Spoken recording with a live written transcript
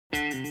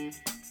Hello,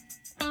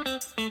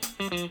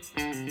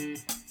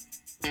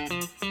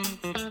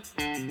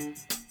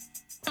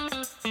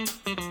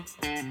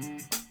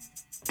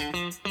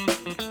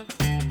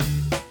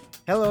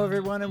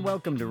 everyone, and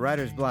welcome to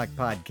Writer's Block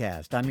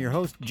Podcast. I'm your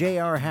host,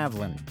 J.R.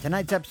 Havlin.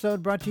 Tonight's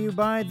episode brought to you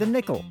by The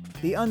Nickel,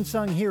 the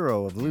unsung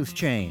hero of loose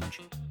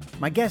change.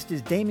 My guest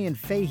is Damien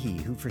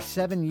Fahey, who for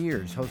 7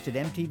 years hosted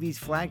MTV's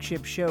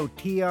flagship show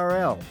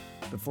TRL,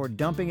 before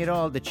dumping it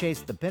all to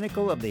chase the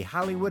pinnacle of the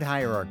Hollywood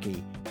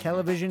hierarchy,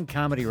 television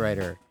comedy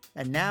writer.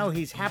 And now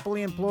he's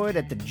happily employed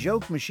at the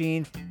joke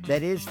machine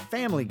that is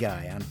Family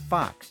Guy on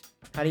Fox.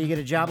 How do you get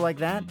a job like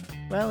that?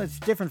 Well, it's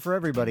different for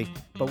everybody,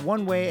 but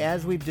one way,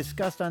 as we've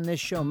discussed on this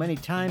show many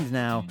times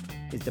now,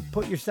 is to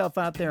put yourself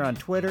out there on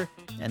Twitter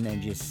and then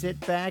just sit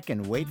back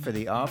and wait for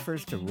the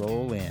offers to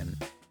roll in.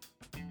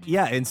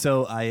 Yeah, and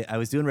so I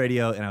was doing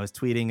radio and I was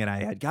tweeting, and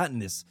I had gotten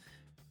this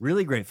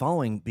really great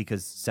following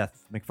because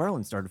Seth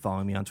MacFarlane started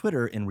following me on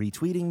Twitter and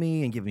retweeting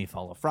me and giving me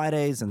follow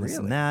Fridays and this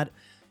and that.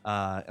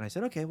 And I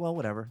said, okay, well,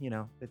 whatever,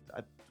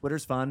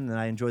 Twitter's fun and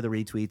I enjoy the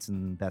retweets,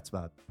 and that's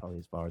about probably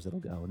as far as it'll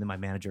go. And then my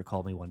manager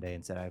called me one day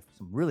and said, I have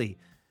some really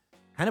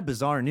kind of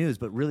bizarre news,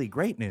 but really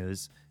great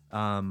news.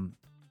 And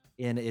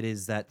it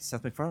is that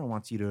Seth MacFarlane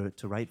wants you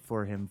to write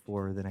for him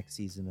for the next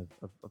season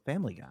of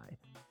Family Guy.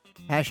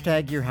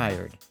 Hashtag you're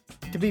hired.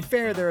 To be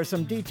fair, there are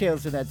some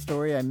details to that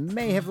story I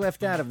may have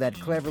left out of that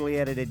cleverly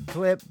edited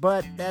clip,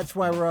 but that's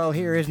why we're all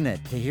here, isn't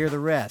it? To hear the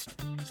rest.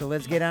 So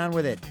let's get on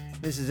with it.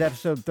 This is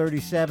episode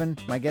 37.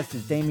 My guest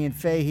is Damien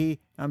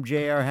Fahey. I'm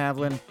J.R.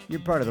 Havlin.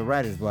 You're part of the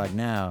Writer's Block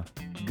now.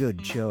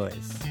 Good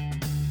choice.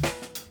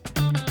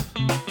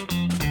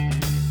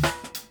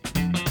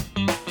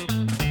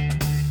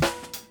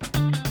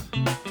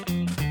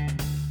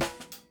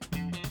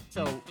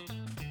 So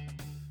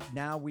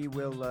now we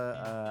will,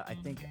 I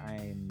think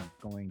I'm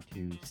going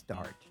to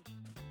start.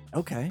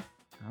 Okay.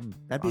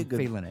 That'd be I'm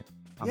feeling it.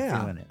 I'm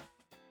feeling it.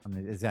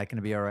 Is that going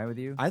to be all right with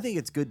you? I think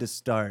it's good to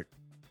start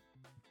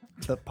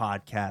the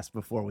podcast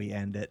before we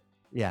end it.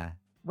 Yeah.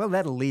 Well,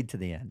 that'll lead to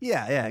the end.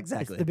 Yeah,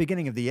 exactly. It's the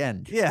beginning of the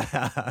end.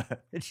 Yeah.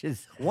 It's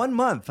just 1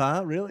 month,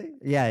 huh? Really?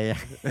 Yeah.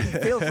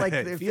 It feels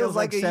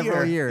like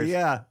several years.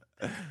 Yeah.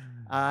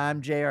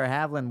 I'm J.R.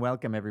 Havlin.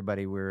 Welcome,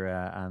 everybody. We're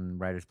on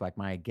Writer's Block.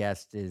 My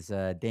guest is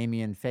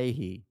Damien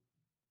Fahey.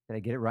 Did I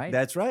get it right?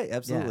 That's right.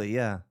 Absolutely.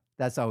 Yeah.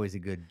 That's always a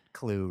good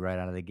clue right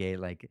out of the gate.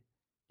 Like,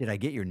 did I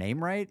get your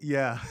name right?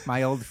 Yeah.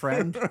 My old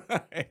friend?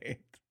 Right.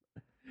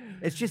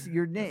 It's just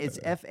your name. It's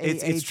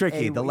F-A-H-A. It's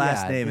tricky. The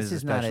last name is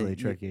especially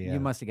tricky. You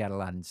must have got a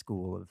lot in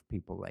school of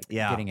people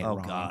getting it wrong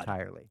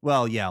entirely.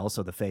 Well, yeah.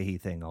 Also, the Fahey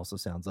thing also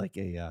sounds like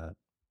a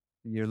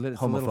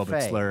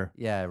homophobic slur.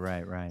 Yeah,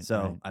 right.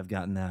 So right. I've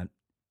gotten that.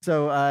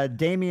 So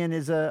Damien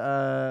is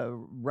a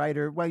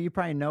writer. Well, you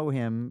probably know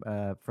him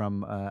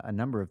from a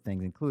number of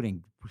things,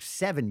 including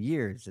 7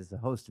 years as the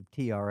host of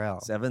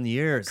TRL. 7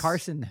 years.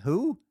 Carson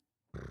who?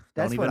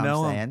 That's Don't what even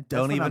know I'm him. saying. Don't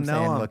That's what even I'm know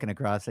saying, him. looking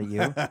across at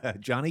you.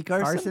 Johnny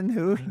Carson? Carson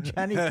who?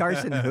 Johnny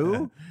Carson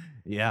who?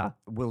 Yeah.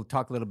 We'll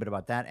talk a little bit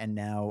about that. And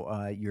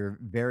now your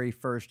very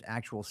first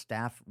actual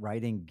staff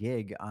writing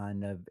gig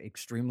on an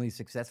extremely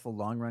successful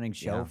long-running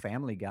show,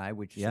 Family Guy,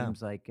 which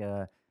seems like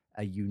a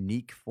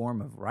unique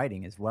form of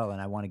writing as well.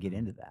 And I want to get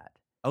into that.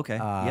 Okay.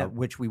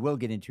 Which we will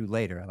get into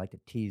later. I like to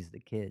tease the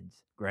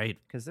kids.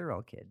 Great. Because they're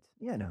all kids.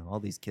 Yeah, no, all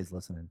these kids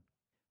listening.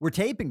 We're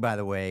taping, by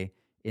the way,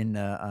 in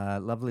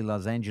lovely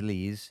Los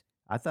Angeles.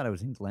 I thought I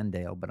was in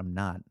Glendale, but I'm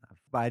not.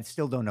 But I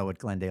still don't know what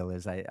Glendale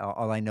is.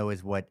 All I know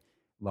is what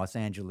Los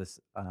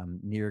Angeles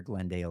near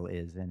Glendale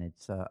is, and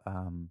it's I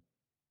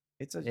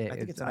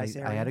think it's a nice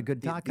area. I had a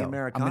good taco. The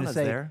Americana's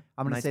there.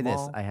 I'm going to Nice say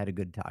mall. this: I had a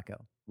good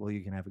taco Well,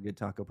 you can have a good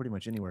taco pretty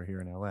much anywhere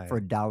here in LA.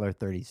 for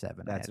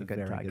 $1.37. That's a good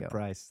very taco. good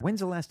price. When's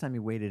the last time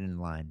you waited in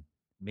line?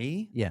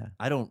 Me? Yeah,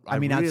 I don't. I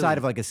mean, really, outside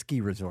of like a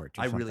ski resort.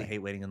 Or I really something. hate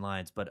waiting in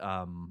lines, but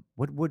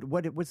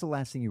What's the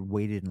last thing you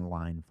waited in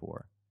line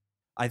for?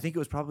 I think it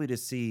was probably to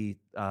see.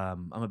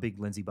 I'm a big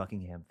Lindsey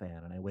Buckingham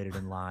fan, and I waited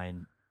in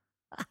line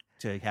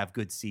to have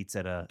good seats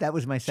at a That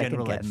was my second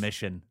general guess.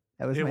 admission.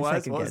 That was It my was.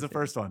 second What guess. was the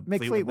first one?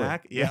 Mick Fleetwood.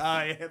 Mac?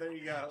 Yeah, there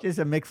you go. Just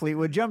a Mick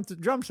Fleetwood drum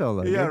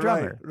solo. Yeah, You're a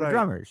drummer. right, We're right.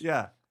 drummers.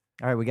 Yeah.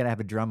 All right, we got to have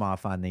a drum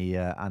off on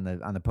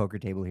the poker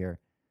table here,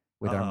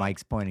 with our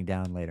mics pointing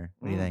down later.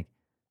 What do you think?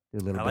 Do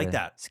a little I bit like of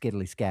that.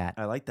 skiddly scat.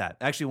 I like that.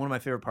 Actually, one of my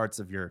favorite parts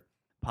of your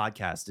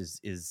podcast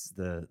is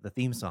the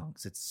theme song.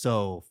 'Cause it's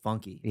so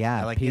funky.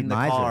 Yeah, I like Pete in the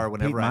Miser. car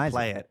whenever Pete I Miser.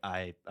 play it.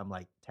 I'm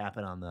like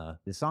tapping on the.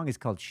 The song is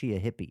called "She a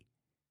Hippie."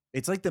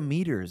 It's like the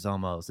meters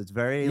almost. It's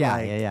very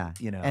Yeah.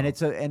 You know, And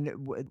it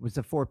was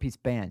a 4-piece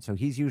band, so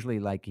he's usually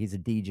like he's a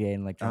DJ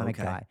and electronic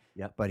guy.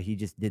 Yep. But he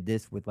just did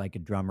this with like a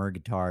drummer,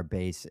 guitar,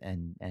 bass,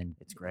 and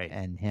It's great.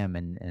 And him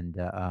and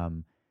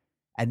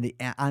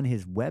on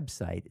his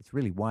website, it's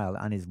really wild.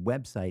 On his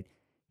website,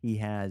 he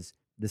has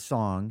the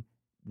song,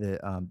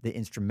 the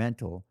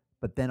instrumental,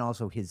 but then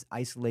also his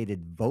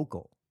isolated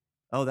vocal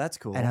Oh, that's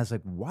cool. And I was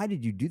like, why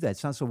did you do that? It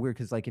sounds so weird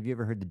because, like, have you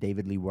ever heard the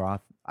David Lee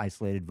Roth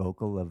isolated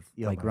vocal of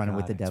Oh like my Running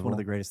with God, the It's Devil? one of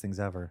the greatest things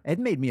ever. It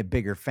made me a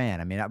bigger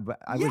fan. I mean,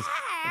 I was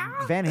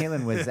Van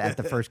Halen was at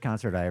the first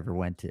concert I ever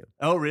went to.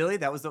 Oh, really?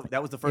 That was the first.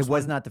 It was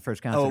one? not the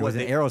first concert. Oh, it was was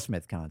an it?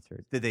 Aerosmith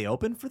concert. Did they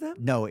open for them?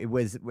 No, it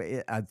was.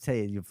 I'd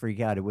say you'll freak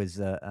out. It was.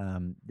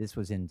 This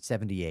was in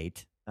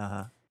 '78.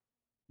 Uh-huh.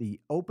 The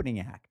opening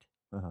act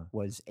Uh-huh.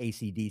 was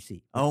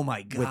AC/DC. Oh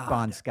my God. With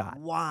Bon Scott.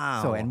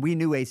 Wow. So, and we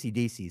knew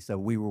AC/DC, so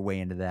we were way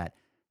into that.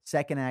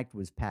 Second act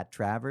was Pat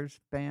Travers'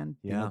 band.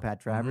 You know Yeah.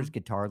 Pat Travers,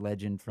 guitar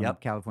legend from Yep.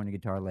 California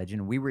guitar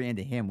legend. We were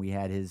into him. We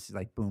had his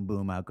like boom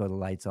boom out go the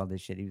lights, all this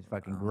shit. He was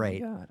fucking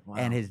great. God. Wow.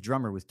 And his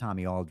drummer was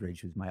Tommy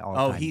Aldridge, who's my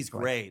all-time. Oh, he's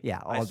great. Yeah,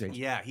 Aldridge.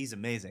 Yeah, he's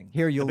amazing.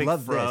 Here, The you'll big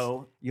love fro.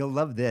 this. You'll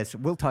love this.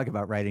 We'll talk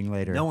about writing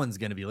later. No one's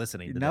going to be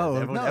listening to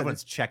No, this. no,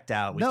 Everyone's checked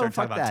out. We no, start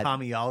talking fuck about that.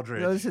 Tommy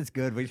Aldridge. No, this is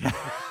good. We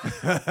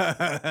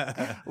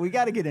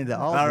got to get into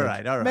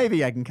Aldridge. All right.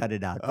 Maybe I can cut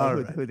it out. All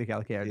who, right. who the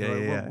hell cares?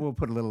 Yeah. We'll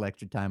put a little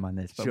extra time on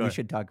this, but we Sure.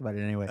 should talk about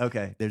it anyway.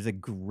 Okay. There's a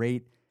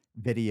great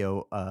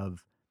video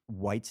of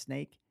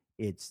Whitesnake.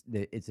 It's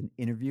an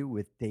interview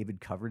with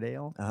David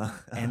Coverdale,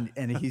 and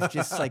he's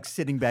just like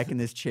sitting back in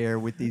this chair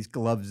with these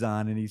gloves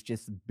on, and he's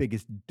just the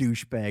biggest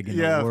douchebag in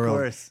the world. Of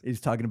course.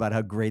 He's talking about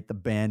how great the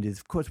band is.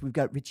 Of course, we've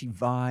got Richie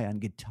Vai on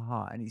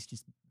guitar, and he's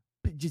just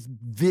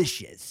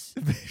vicious,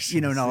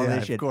 you know, and all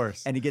this shit. Of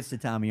course. And he gets to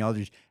Tommy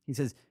Aldridge. He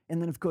says, and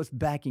then of course,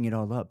 backing it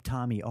all up,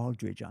 Tommy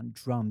Aldridge on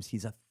drums.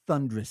 He's a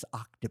thunderous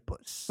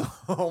octopus.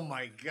 Oh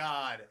my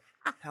God.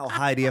 How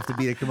high do you have to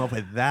be to come up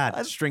with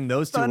that? String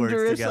those two words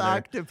Thunderous together.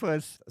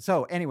 octopus.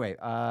 So anyway,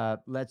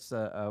 let's.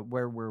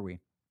 Where were we?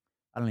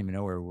 I don't even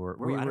know where we were.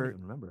 I don't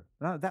even remember.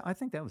 No, I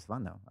think that was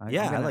fun though. I I'm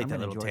like that gonna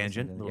little enjoy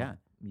tangent. listening to Little that.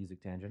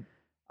 music tangent.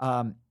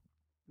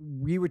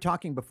 We were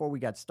talking before we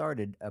got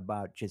started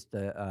about just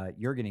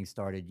you're getting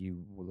started.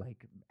 You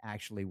like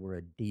actually were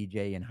a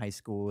DJ in high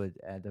school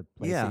at a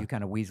place Yeah. that you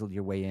kind of weaseled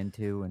your way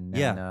into, and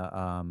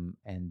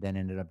then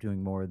ended up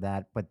doing more of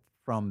that. But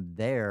from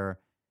there,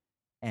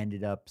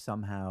 ended up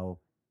somehow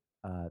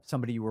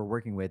somebody you were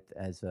working with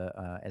as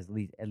at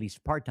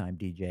least part-time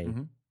DJ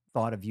Mhm.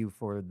 thought of you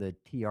for the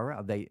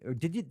TRL.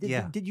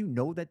 Did you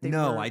know that they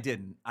No, were? I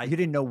didn't. You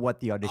didn't know what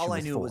the audition All was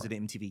I knew for. was an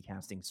MTV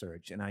casting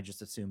search, and I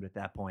just assumed at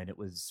that point it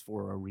was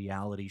for a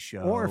reality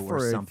show or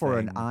something. for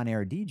an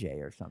on-air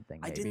DJ or something.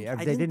 I Maybe didn't- Or I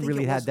they didn't didn't think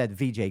really it have was- that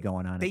VJ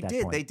going on. They at that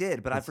did, point. they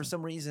did, but for It's-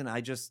 some reason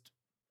I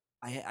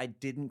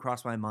didn't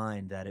cross my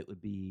mind that it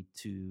would be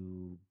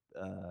to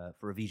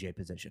for a VJ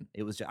position.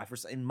 It was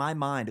just, in my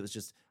mind it was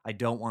just I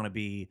don't want to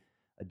be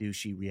a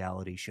douchey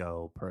reality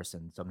show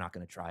person, so I'm not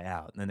going to try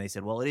out. And then they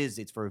said, well,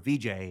 it's for a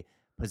VJ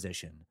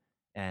position,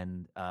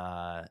 and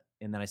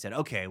then I said,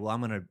 okay, well,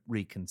 I'm going to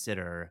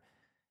reconsider.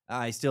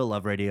 I still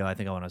love radio. I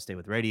think I want to stay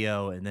with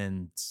radio. And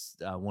then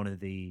one of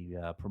the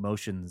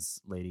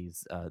promotions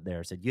ladies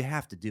there said, you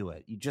have to do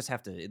it. You just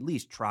have to at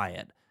least try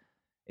it.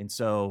 And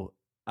so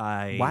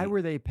Why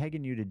were they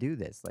pegging you to do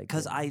this? Like,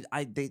 because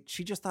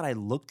she just thought I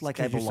looked like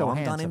I 'cause you're so belonged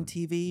on handsome.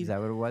 MTV. Is that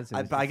what it was? It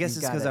was I just, guess you it's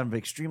because gotta I'm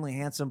extremely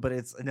handsome, but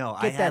it's no.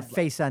 get I that had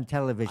face on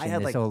television. I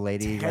had this like old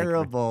lady,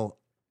 terrible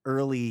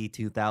early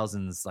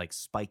 2000s like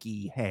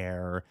spiky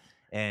hair,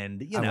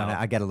 and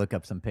I got to look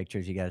up some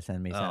pictures. You got to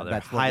send me some.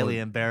 they're highly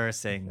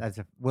embarrassing.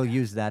 We'll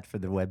use that for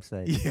the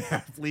website.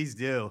 Yeah, please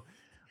do.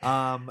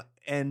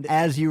 And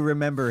As you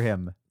remember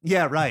him.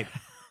 yeah, right.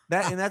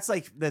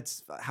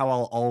 That's how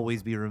I'll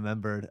always be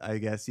remembered, I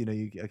guess. I'm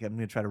going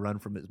to try to run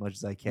from it as much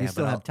as I can. You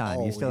still but have I'll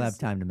time. You still have always-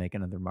 time to make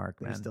another mark,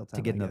 There's man. still To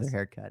time, get I another guess.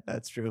 haircut.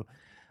 That's true.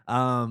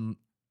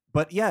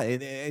 But yeah,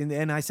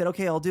 and I said,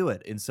 okay, I'll do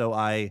it. And so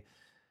I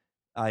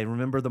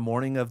remember the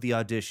morning of the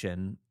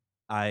audition,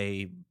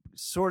 I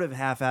sort of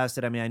half-assed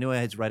it. I mean, I knew I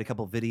had to write a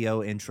couple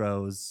video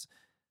intros.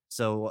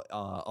 So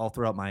all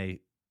throughout my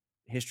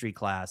history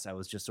class, I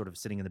was just sort of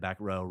sitting in the back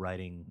row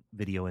writing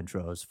video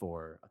intros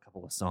for a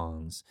couple of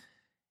songs.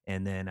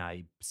 And then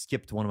I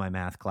skipped one of my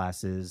math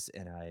classes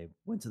and I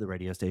went to the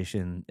radio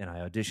station and I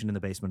auditioned in the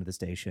basement of the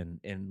station.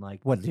 And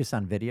like, What, just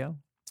on video?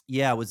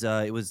 yeah,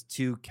 it was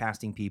two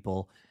casting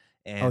people.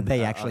 And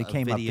They a- actually a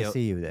came up video- to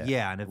see you there.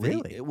 Yeah, and a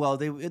video. Really? Well,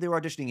 they were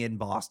auditioning in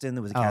Boston.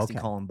 There was a Oh, casting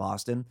okay. call in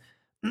Boston.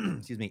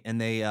 Excuse me. And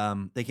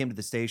they came to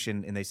the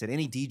station and they said,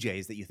 any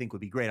DJs that you think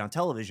would be great on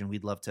television,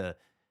 we'd love to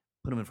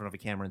put them in front of a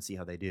camera and see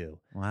how they do.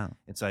 Wow.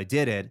 And so I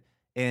did it.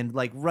 And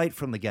like right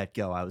from the get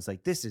go, I was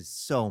like, this is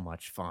so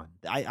much fun.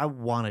 I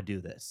want to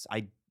do this.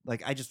 I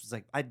just was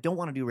like, I don't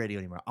want to do radio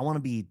anymore. I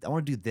want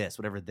to do this,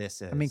 whatever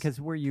this is. I mean, because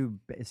were you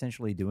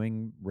essentially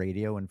doing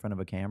radio in front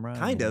of a camera?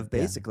 kind of, Yeah.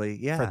 basically.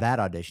 Yeah. For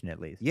that audition, at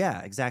least.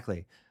 Yeah,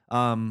 exactly.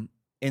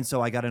 And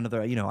so I got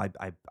another, I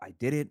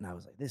did it and I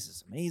was like, this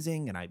is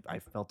amazing. And I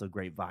felt a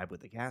great vibe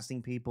with the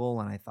casting people.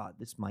 And I thought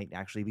this might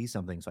actually be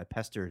something. So I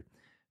pestered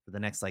for the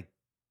next like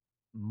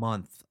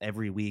month.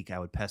 Every week I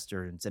would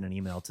pester and send an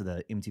email to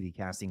the MTV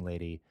casting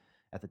lady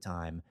at the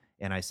time.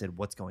 And I said,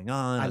 what's going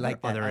on? I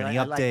like that. Are there any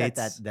I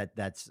updates? like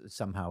that's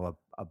somehow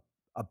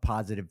a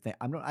positive thing.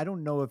 I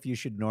don't know if you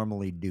should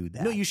normally do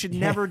that. No, you should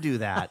never do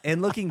that.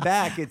 And looking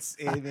back,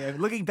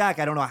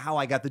 I don't know how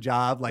I got the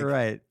job. Like,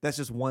 right. that's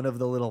just one of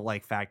the little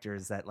like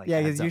factors that like.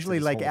 Yeah, because because usually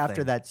like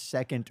after that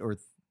second or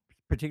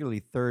particularly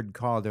third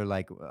call, they're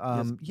like,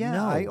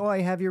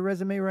 I have your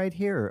resume right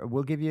here.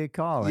 We'll give you a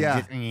call.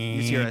 Yeah, and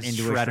just hear a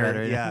into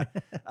shredder. Yeah,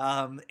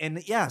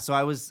 and yeah, so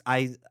I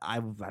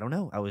don't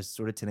know. I was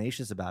sort of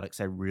tenacious about it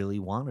because I really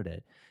wanted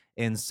it,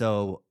 and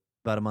so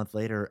about a month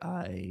later,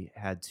 I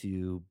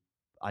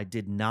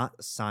did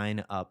not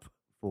sign up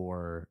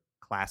for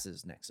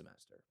classes next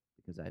semester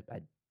because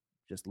I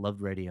just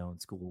loved radio, and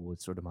school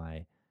was sort of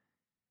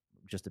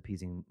just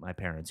appeasing my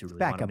parents who really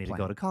wanted me to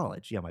go to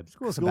college. Yeah, my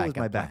school was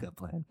my backup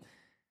plan.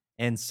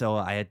 And so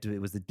it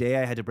was the day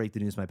I had to break the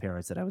news to my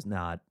parents that I was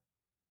not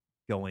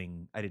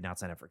going, I did not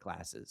sign up for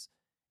classes.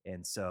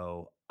 And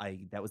so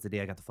that was the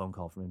day I got the phone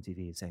call from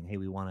MTV saying, hey,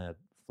 we want to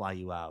fly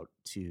you out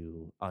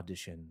to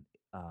audition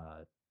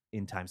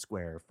in Times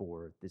Square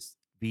for this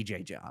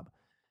VJ job.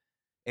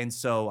 And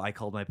so I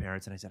called my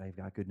parents and I said, I've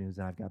got good news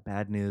and I've got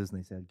bad news. And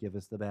they said, give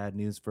us the bad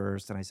news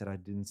first. And I said, I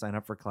didn't sign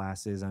up for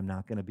classes. I'm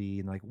not going to be.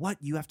 And like, what?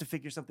 You have to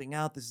figure something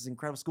out. This is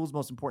incredible. School's the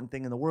most important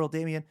thing in the world,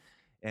 Damien.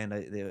 And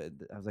I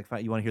was like,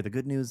 fine, you want to hear the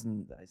good news?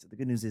 And I said, the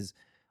good news is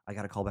I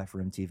got a call back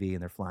for MTV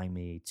and they're flying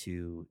me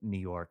to New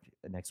York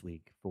next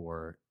week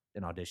for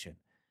an audition.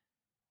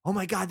 Oh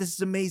my God, this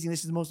is amazing.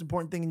 This is the most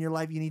important thing in your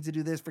life. You need to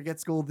do this.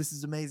 Forget school. This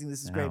is amazing.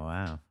 This is great. Oh,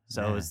 wow.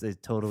 So it was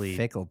totally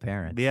fickle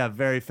parents. Yeah,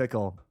 very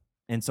fickle.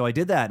 And so I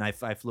did that, and I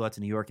flew out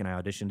to New York, and I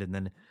auditioned, and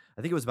then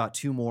I think it was about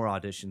 2 more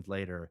auditions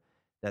later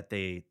that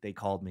they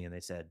called me, and they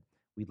said,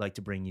 we'd like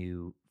to bring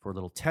you for a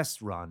little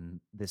test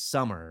run this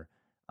summer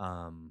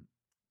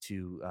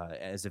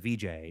as a VJ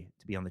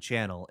to be on the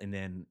channel, and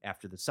then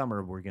after the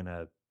summer,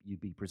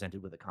 you'd be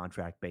presented with a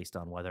contract based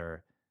on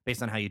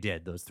how you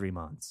did those 3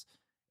 months,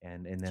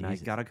 and then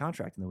Jesus. I got a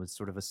contract, and it was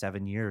sort of a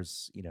 7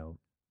 years,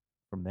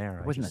 from there.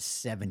 It wasn't a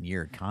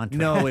 7-year contract.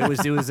 No, it was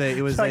a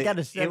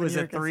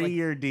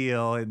 3-year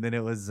deal, and then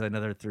it was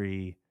another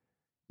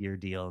 3-year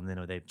deal, and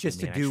then they just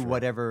to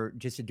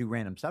do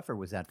random stuff, or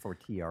was that for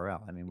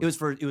TRL? I mean, it was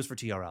for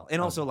TRL,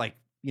 and also like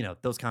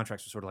those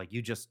contracts were sort of like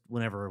you just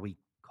whenever we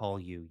call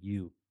you,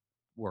 you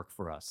work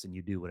for us, and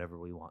you do whatever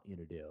we want you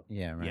to do.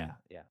 Yeah, right.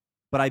 Yeah.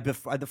 But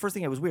the first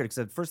thing I was weird because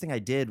the first thing I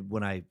did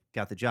when I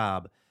got the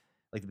job.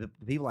 Like the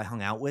people I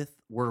hung out with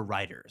were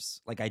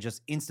writers. Like I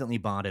just instantly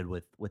bonded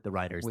with the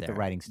writers with there. the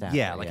writing staff.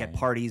 Yeah, at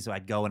parties, so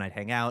I'd go and I'd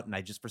hang out, and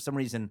I just for some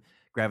reason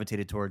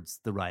gravitated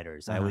towards the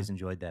writers. I always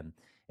enjoyed them,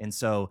 and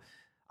so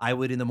I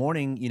would in the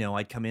morning,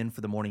 I'd come in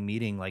for the morning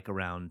meeting like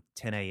around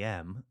 10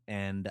 a.m.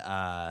 and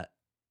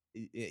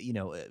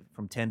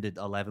from 10 to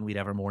 11 we'd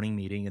have our morning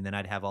meeting, and then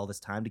I'd have all this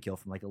time to kill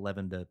from like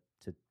 11 to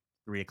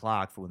 3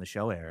 o'clock for when the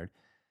show aired,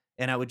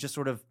 and I would just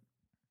sort of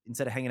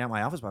instead of hanging out in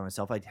my office by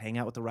myself, I'd hang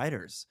out with the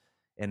writers.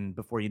 And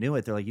before you knew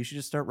it, they're like, you should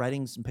just start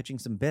writing some, pitching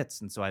some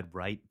bits. And so I'd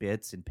write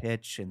bits and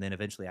pitch. And then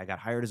eventually I got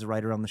hired as a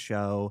writer on the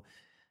show.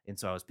 And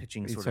so I was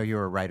pitching So you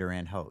were a writer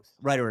and host.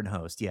 Writer and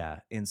host, yeah.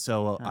 And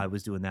so I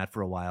was doing that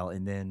for a while.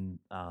 And then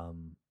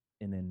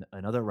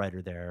another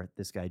writer there,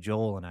 this guy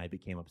Joel, and I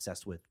became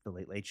obsessed with The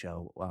Late Late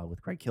Show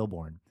with Craig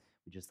Kilborn.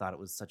 We just thought it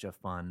was such a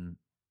fun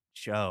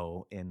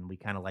show. And we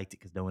kind of liked it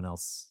because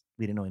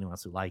we didn't know anyone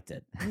else who liked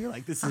it. And we were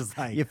like, this is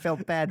like... You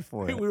felt bad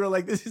for it. We were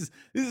like, this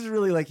is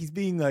really like, he's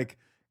being like...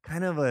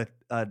 kind of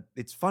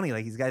it's funny,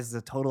 like these guys is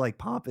a total like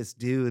pompous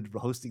dude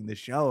hosting the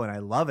show, and I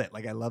love it.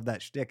 Like I love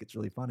that shtick. It's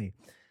really funny.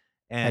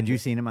 And had you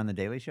seen him on The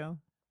Daily Show?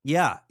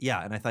 Yeah,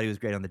 and I thought he was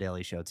great on The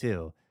Daily Show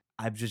too.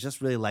 I just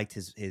really liked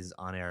his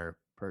on-air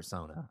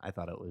persona. I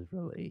thought it was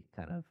really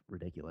kind of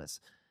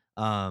ridiculous.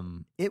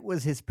 It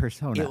was his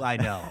persona.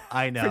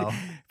 I know.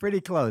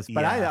 pretty close,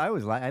 but yeah.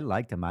 I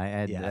liked him.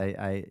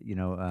 I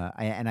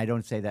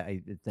don't say that.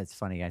 That's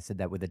funny. I said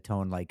that with a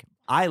tone like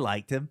I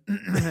liked him.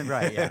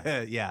 Right.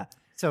 Yeah. Yeah.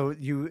 So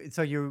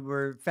you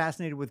were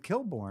fascinated with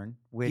Kilborn,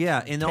 which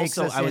and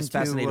also I was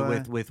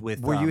fascinated with.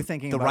 Were you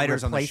thinking the about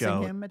writers on the replacing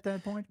show? Him at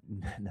that point?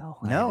 No,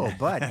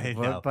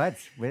 but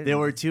there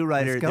were 2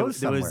 writers.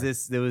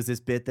 There was this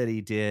bit that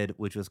he did,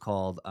 which was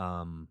called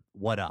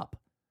 "What Up."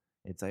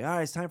 It's like, all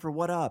right, it's time for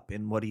What Up.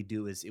 And what he'd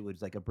do is it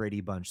was like a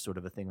Brady Bunch sort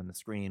of a thing on the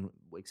screen,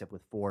 except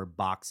with 4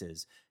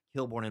 boxes.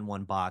 Kilborn in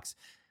one box,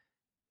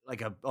 like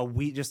sort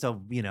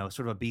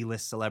of a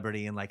B-list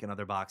celebrity in like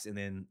another box. And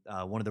then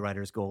one of the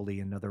writers,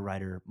 Goldie, and another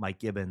writer, Mike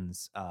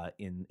Gibbons,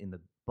 in the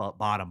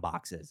bottom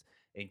boxes.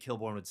 And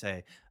Kilborn would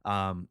say,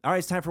 all right,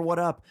 it's time for What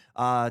Up.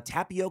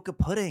 Tapioca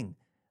pudding.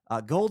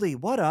 Goldie,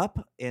 what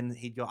up? And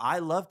he'd go, I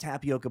love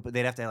tapioca, but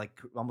they'd have to have like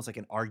almost like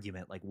an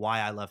argument, like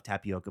why I love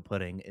tapioca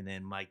pudding. And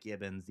then Mike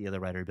Gibbons, the other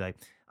writer, would be like,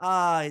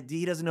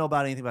 he doesn't know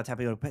about anything about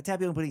tapioca.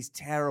 Tapioca pudding's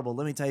terrible.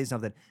 Let me tell you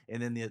something.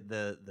 And then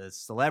the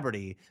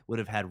celebrity would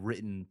have had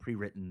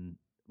pre-written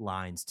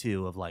lines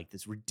too of like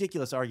this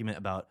ridiculous argument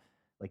about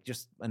like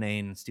just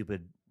inane,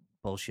 stupid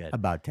bullshit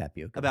about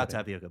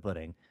tapioca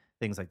pudding,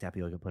 things like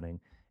tapioca pudding.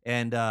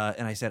 And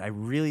I said, I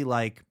really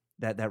like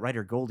that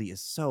writer Goldie is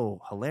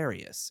so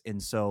hilarious.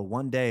 And so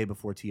one day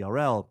before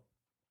TRL,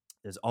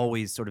 there's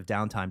always sort of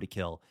downtime to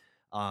kill.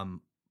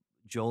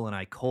 Joel and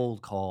I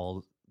cold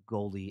called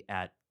Goldie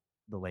at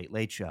the Late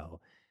Late Show,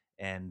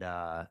 and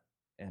I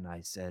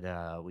said,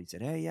 we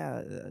said, hey,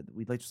 yeah,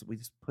 we just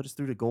put us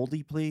through to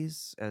Goldie,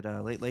 please, at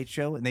Late Late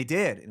Show, and they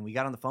did, and we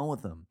got on the phone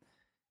with them.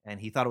 And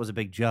he thought it was a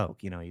big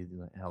joke, you know.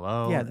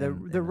 Hello. Yeah,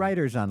 the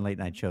writers on late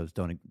night shows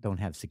don't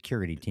have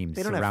security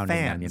teams surrounding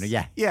them. You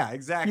know, yeah,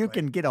 exactly. You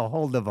can get a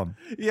hold of them.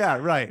 Yeah,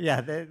 right. Yeah,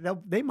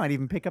 they might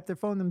even pick up their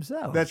phone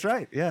themselves. That's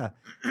right. Yeah.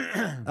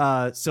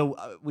 So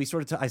we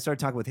I started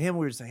talking with him.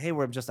 We were just like, hey,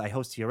 I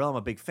host TRL. I'm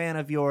a big fan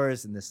of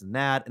yours, and this and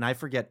that. And I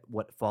forget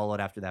what followed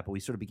after that, but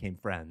we sort of became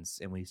friends,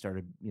 and we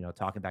started, you know,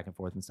 talking back and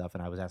forth and stuff.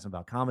 And I was asking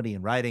about comedy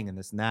and writing and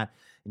this and that.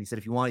 And he said,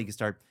 if you want, you can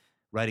start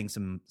writing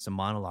some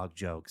monologue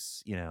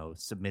jokes, you know,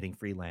 submitting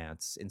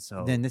freelance. And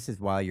so then this is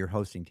while you're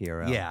hosting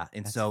TRL. Yeah.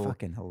 And that's so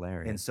fucking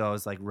hilarious. And so I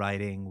was like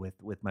writing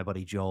with my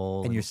buddy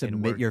Joel. And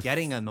you're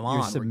getting them on.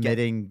 You're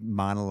submitting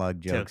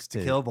monologue jokes to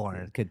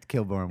Kilborn.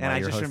 Kilborn. And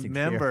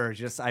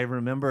I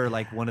remember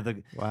like one of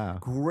the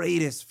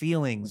greatest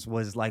feelings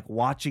was like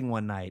watching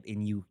one night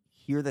and you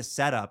hear the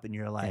setup and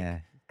you're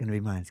like, it's gonna be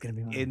mine. It's gonna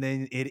be mine. And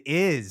then it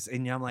is.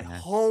 And I'm like,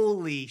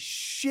 holy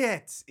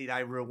shit. And I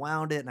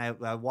rewound it and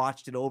I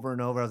watched it over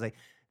and over. I was like,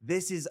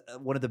 this is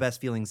one of the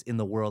best feelings in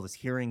the world, is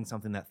hearing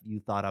something that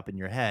you thought up in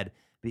your head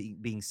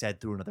being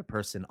said through another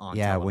person on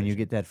television. When you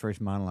get that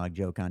first monologue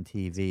joke on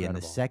TV. And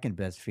the second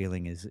best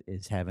feeling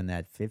is having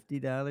that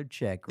 $50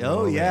 check.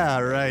 Oh, yeah,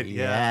 right.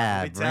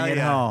 Yeah, bring it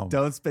home.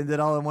 Don't spend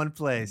it all in one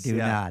place. Do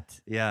not.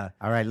 Yeah.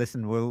 All right,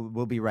 listen,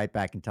 we'll be right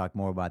back and talk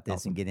more about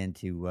this and get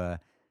into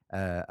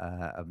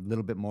a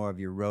little bit more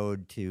of your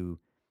road to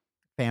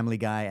Family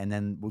Guy, and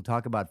then we'll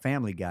talk about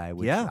Family Guy,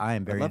 which I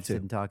am very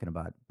interested in talking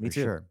about. Me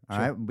too. Sure. All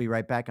right, we'll be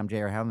right back. I'm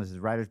J.R. Havlin. This is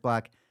Writer's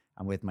Block.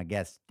 I'm with my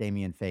guest,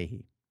 Damien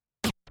Fahey.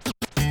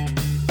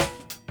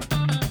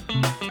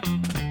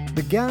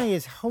 The guy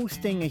is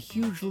hosting a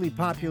hugely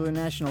popular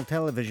national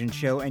television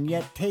show and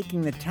yet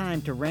taking the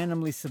time to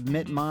randomly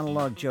submit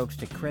monologue jokes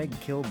to Craig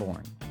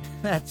Kilborn.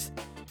 That's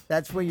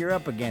what you're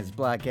up against,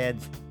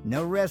 blockheads.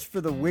 No rest for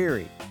the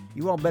weary.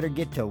 You all better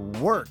get to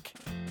work.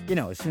 You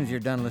know, as soon as you're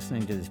done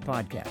listening to this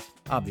podcast,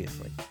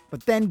 obviously.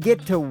 But then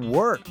get to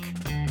work.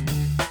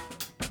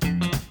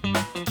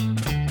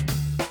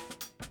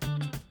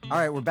 All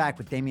right, we're back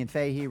with Damien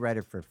Fahey,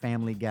 writer for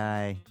Family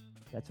Guy.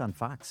 That's on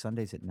Fox,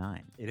 Sundays at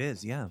 9. It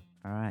is, yeah.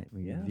 All right,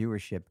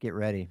 viewership, get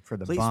ready for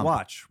the Please bump.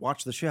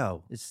 Watch the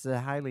show. It's a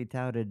highly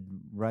touted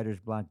Writer's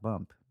Block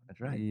bump.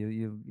 That's right.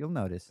 You'll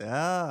notice.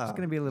 Yeah. It's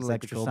going to be a little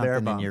extra Colbert something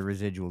in bump. your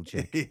residual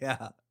check.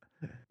 Yeah.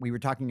 We were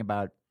talking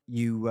about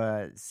you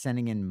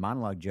sending in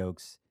monologue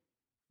jokes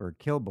for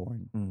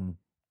Kilborn,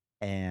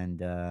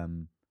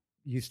 and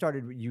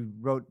you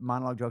wrote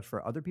monologue jokes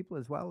for other people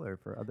as well, or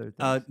for other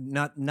things?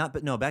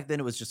 But no. Back then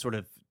it was just sort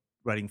of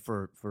writing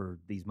for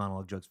these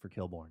monologue jokes for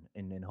Kilborn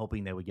and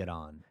hoping they would get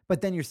on.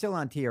 But then you're still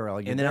on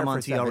TRL, and then I'm on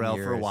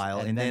TRL for a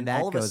while, and then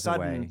that all of a goes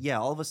sudden, away.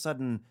 all of a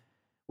sudden.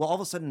 Well, all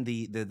of a sudden,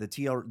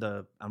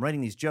 I'm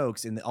writing these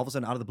jokes, and all of a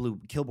sudden, out of the blue,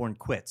 Kilborn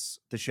quits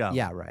the show.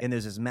 Yeah, right. And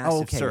there's this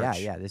massive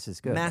search. Yeah, this is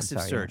good. Massive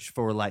search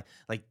for like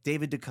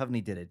David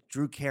Duchovny did it,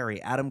 Drew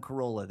Carey, Adam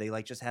Carolla. They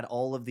like just had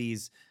all of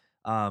these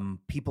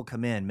people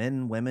come in,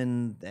 men,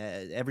 women,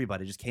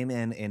 everybody just came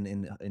in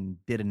and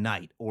did a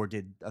night or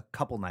did a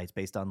couple nights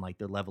based on like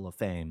their level of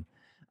fame.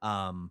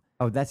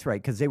 That's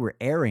right, because they were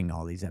airing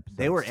all these episodes.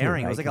 They were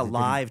airing. Right? It was like a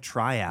live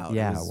tryout.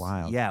 Yeah,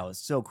 wild. Yeah, it was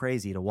so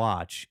crazy to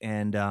watch.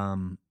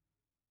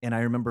 And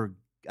I remember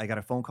I got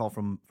a phone call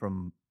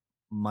from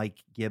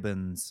Mike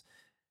Gibbons,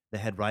 the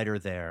head writer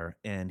there,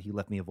 and he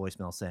left me a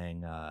voicemail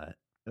saying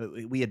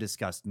we had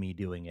discussed me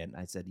doing it. And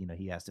I said,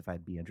 he asked if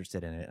I'd be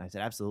interested in it. And I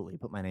said, absolutely.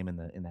 Put my name in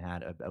the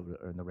hat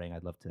or in the ring.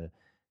 I'd love to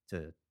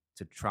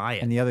try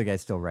it. And the other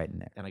guy's still writing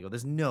there. And I go,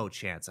 there's no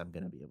chance I'm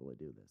going to be able to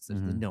do this.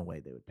 There's no way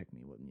they would pick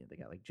me. They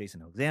got like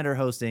Jason Alexander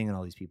hosting and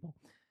all these people.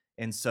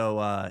 And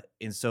so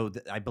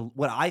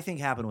what I think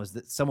happened was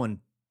that someone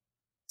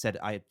said,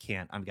 I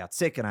can't, I got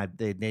sick, and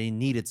they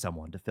needed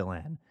someone to fill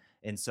in.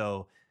 And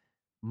so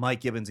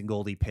Mike Gibbons and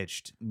Goldie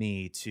pitched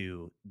me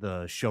to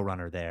the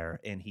showrunner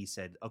there, and he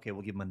said, okay,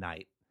 we'll give him a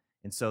night.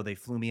 And so they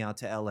flew me out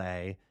to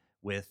LA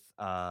with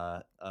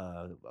a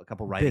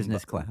couple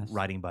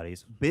writing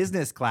buddies.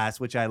 Business class,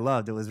 which I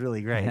loved. It was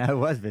really great. Yeah, it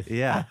was business.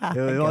 Yeah,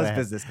 it was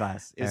business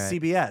class. It was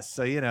right. CBS,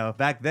 so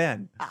back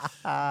then.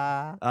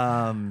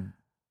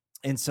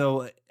 And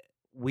so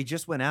we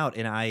just went out,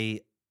 and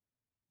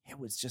it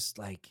was just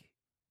like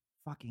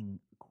fucking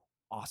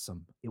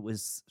awesome. It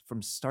was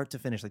from start to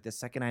finish. Like the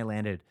second I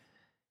landed,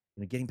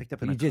 getting picked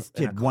up in you just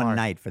did one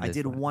night for this. I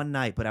did one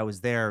night, but I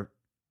was there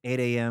 8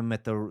 a.m.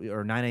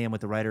 or 9 a.m. with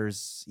the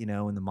writers.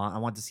 I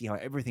wanted to see how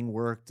everything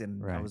worked,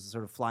 and I was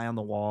sort of fly on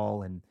the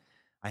wall. And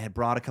I had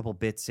brought a couple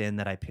bits in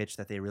that I pitched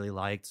that they really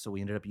liked, so we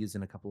ended up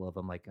using a couple of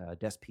them like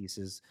desk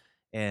pieces.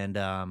 And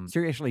so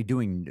you're actually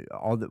doing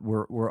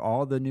were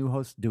all the new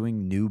hosts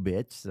doing new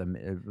bits?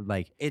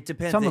 Like it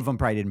depends. Some of them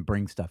probably didn't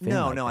bring stuff in.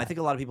 No. I think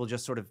a lot of people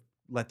just sort of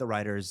let the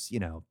writers,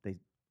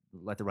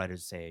 let the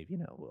writers say,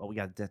 oh, we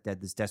got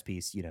this desk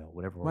piece,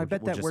 whatever. Well, I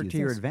bet that just worked use to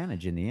your this.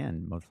 advantage in the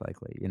end, most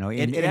likely. It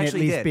in at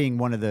actually least did. being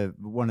one of the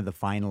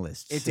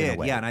finalists. It in a did,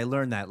 way. yeah, and I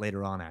learned that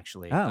later on,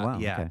 actually. Oh, wow.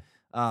 Yeah.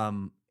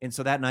 Okay. And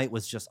so that night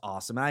was just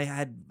awesome.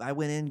 And I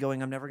went in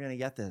going, I'm never going to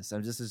get this.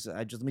 Let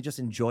me just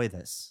enjoy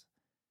this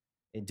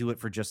and do it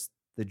for just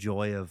the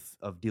joy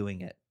of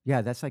doing it.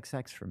 Yeah, that's like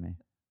sex for me.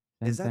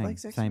 Same Is that thing. like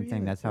sex Same for thing.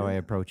 you? That's how I Yeah.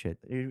 approach it.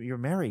 You're a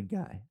married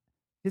guy.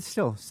 It's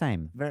still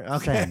same.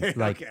 Okay. Same.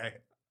 Like, okay.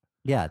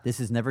 yeah, this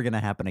is never going to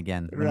happen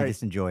again. Let me Right.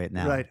 just enjoy it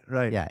now.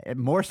 Right. Yeah,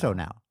 more so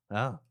now.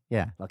 Oh,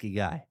 Yeah. lucky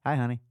guy. Hi,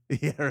 honey.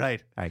 Yeah,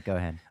 right. All right, go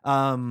ahead.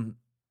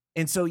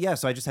 And so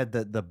I just had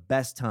the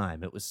best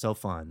time. It was so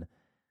fun.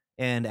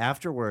 And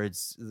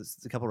afterwards,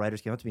 a couple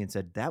writers came up to me and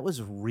said, that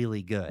was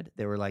really good.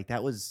 They were like,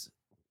 that was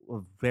a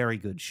very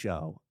good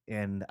show.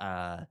 And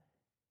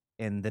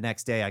the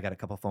next day I got a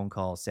couple phone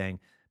calls saying,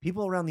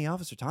 people around the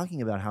office are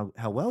talking about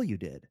how well you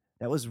did.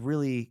 That was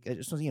really, were Were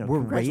ratings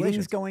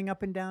congratulations. going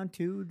up and down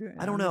too?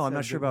 I don't know. I'm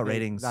not sure about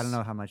ratings. I don't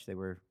know how much they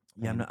were.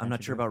 Yeah, I'm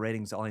not sure about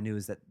ratings. All I knew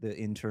is that the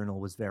internal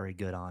was very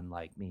good on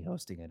like me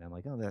hosting it. I'm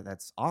like, oh,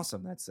 that's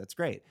awesome. That's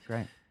great.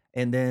 Great.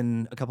 And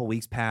then a couple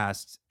weeks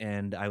passed,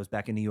 and I was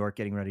back in New York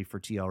getting ready for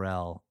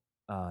TRL.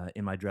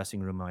 In my dressing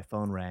room, my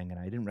phone rang, and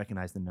I didn't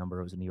recognize the number.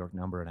 It was a New York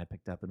number, and I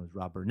picked up, and it was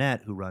Rob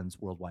Burnett, who runs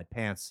Worldwide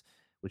Pants,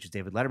 which is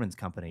David Letterman's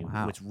company,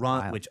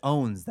 Wow. which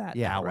owns that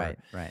hour.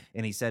 Right.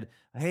 And he said,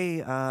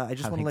 "Hey, I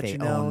just I want to think let they you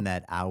know own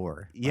that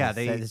hour. Yeah,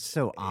 it's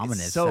so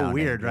ominous. so sounding.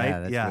 weird, right? Yeah,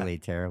 that's Yeah. really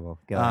terrible.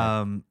 Go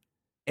ahead.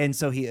 And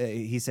so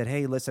he said,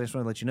 "Hey, listen, I just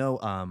want to let you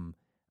know,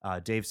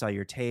 Dave saw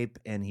your tape,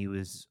 and he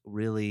was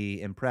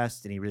really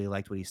impressed, and he really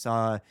liked what he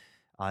saw.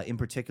 In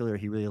particular,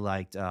 he really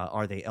liked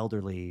Are They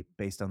Elderly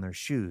based on their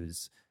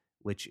shoes,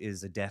 which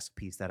is a desk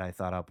piece that I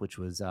thought up, which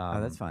was Oh,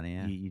 that's funny.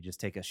 Yeah. you just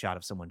take a shot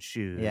of someone's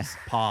shoes, Yeah.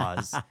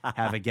 pause,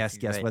 have a guest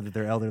guess Right. whether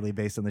they're elderly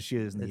based on the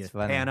shoes, and then you That's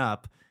funny. pan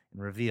up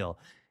and reveal.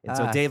 And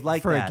so Dave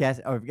liked for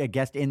that. a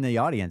guest in the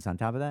audience. On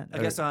top of that, I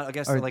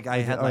guess or- like I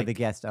had or like the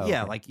guest. Oh,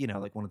 yeah, okay. like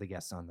like one of the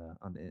guests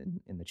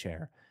in the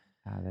chair.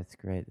 Oh, that's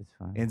great. That's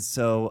fun. And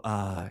so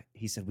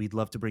he said, we'd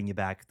love to bring you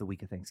back the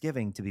week of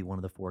Thanksgiving to be one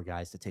of the 4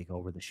 guys to take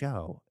over the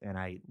show. And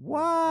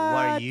What?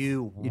 are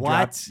you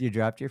what? You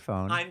dropped your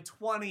phone. I'm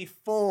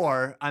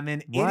 24. I'm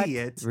an What?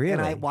 idiot.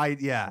 Really?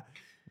 And yeah.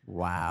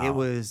 Wow. It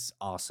was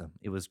awesome.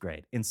 It was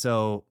great. And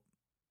so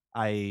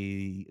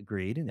I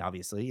agreed, and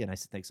obviously, and I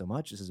said, thanks so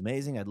much. This is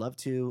amazing. I'd love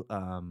to.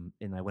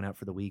 And I went out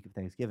for the week of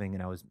Thanksgiving,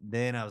 and I was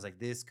like,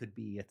 this could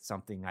be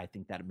something I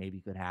think that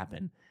maybe could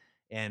happen.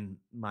 And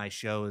my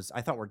shows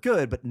I thought were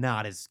good, but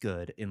not as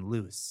good in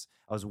Loose.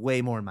 I was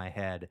way more in my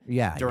head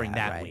during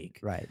that right, week.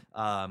 Right.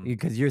 Um,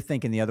 Because you're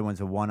thinking the other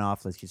one's a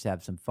one-off. Let's just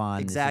have some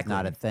fun. Exactly. This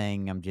is not a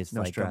thing. I'm just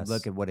No like, stress.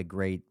 look at what a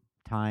great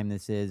time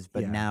this is.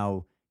 But Yeah.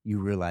 now you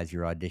realize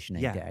you're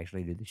auditioning Yeah. to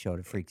actually do the show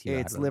to freak you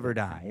out. it's a little live or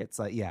bit. die. It's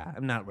like, yeah,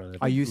 I'm not really.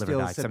 Are you live or still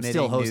die, 'cause I'm submitting?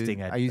 still hosting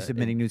new, it. Are you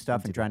submitting new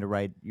stuff and into- trying to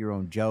write your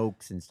own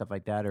jokes and stuff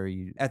like that? Or are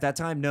you At that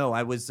time, no,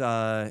 I was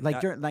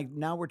like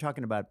now we're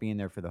talking about being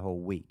there for the whole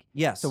week.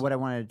 yes. So what I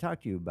wanted to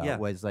talk to you about Yeah.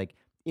 was like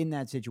in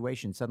that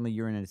situation, suddenly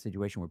you're in a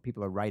situation where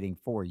people are writing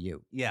for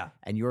you. Yeah.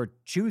 And you're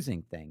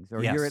choosing things,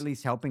 or Yes. you're at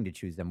least helping to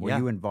choose them. Were Yeah.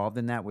 you involved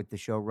in that with the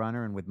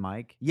showrunner and with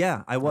Mike?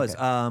 Yeah, I was.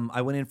 Okay.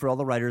 I went in for all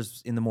the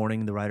writers in the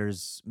morning, the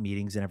writers'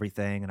 meetings and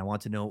everything, and I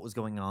wanted to know what was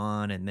going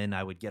on. And then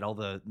I would get all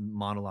the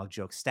monologue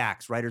joke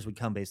stacks. Writers would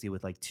come basically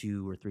with like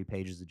 2 or 3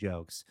 pages of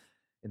jokes,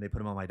 and they put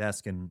them on my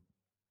desk, and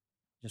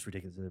just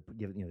ridiculous.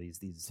 Give these.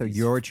 So these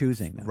you're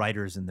choosing them.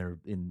 writers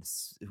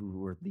who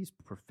were these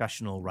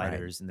professional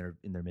writers in their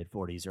mid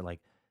 40s are like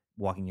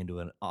walking into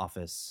an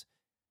office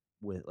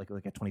with like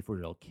a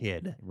 24-year-old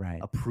kid Right.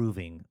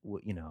 approving.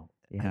 Yeah.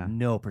 have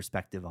no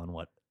perspective on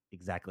what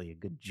exactly a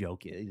good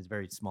joke is. It's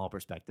very small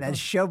perspective. That's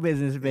show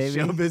business, baby.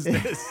 Show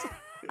business.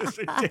 It's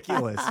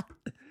ridiculous.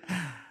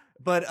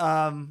 But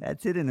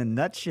That's it in a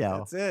nutshell.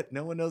 that's it.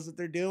 No one knows what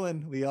they're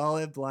doing. We all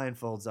have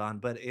blindfolds on,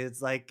 but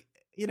it's like,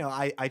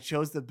 I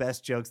chose the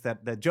best jokes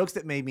the jokes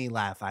that made me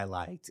laugh I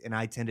liked, and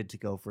I tended to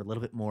go for a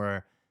little bit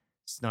more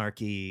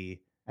snarky.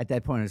 At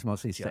that point, it's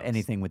mostly Jokes.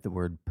 anything with the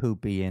word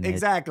poopy in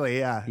Exactly,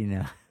 yeah.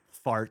 it.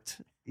 Fart,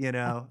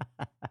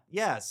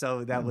 Yeah,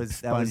 so that was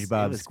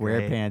SpongeBob it was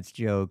great. SquarePants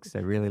jokes. I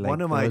really like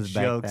One of my those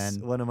back jokes.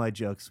 then. One of my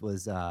jokes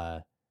was,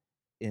 and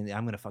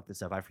I'm gonna fuck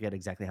this up. I forget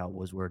exactly how it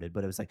was worded,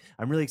 but it was like,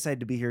 "I'm really excited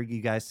to be here, with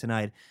you guys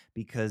tonight,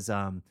 because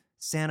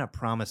Santa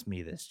promised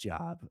me this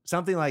job."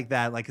 Something like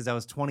that, like because I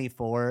was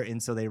 24,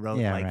 and so they wrote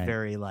Yeah, like right.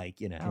 very like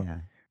Yeah.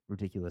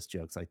 ridiculous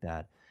jokes like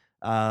that.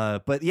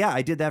 But yeah,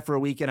 I did that for a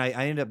week, and I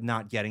ended up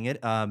not getting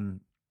it.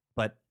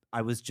 But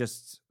I was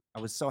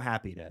so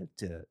happy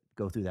to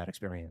go through that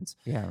experience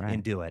Yeah, right.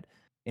 and do it,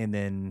 and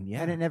then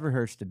yeah, And it never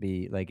hurts to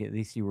be like, at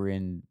least you were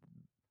in,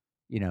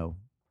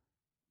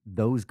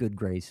 those good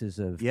graces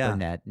of Yeah.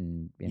 Burnett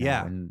and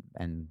Yeah. and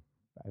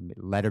I mean,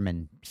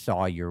 Letterman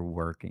saw your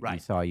work and he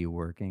Right. saw you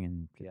working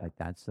and shit Yeah. like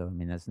that. So I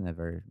mean, that's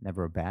never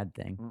a bad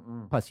thing.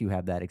 Mm-mm. Plus, you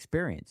have that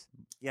experience.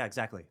 Yeah,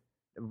 exactly.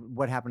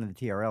 What happened to the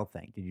TRL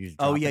thing? Did you just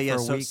Oh drop yeah, it yeah.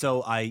 for a week?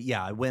 So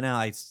I went out.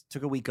 I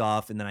took a week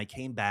off, and then I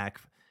came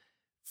back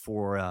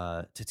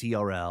to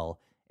TRL,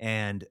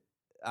 and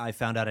I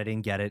found out I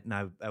didn't get it, and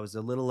I was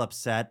a little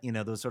upset. You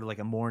know, there was sort of like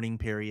a mourning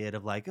period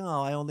of like,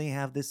 oh, I only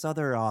have this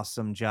other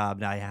awesome job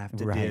that I have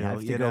to do. I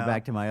have to go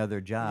back to my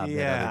other job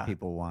that other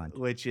people want.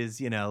 Which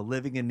is,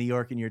 living in New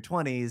York in your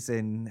 20s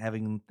and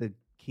having the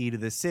key to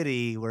the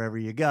city wherever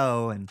you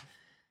go. And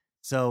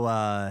so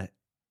I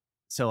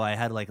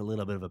had like a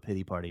little bit of a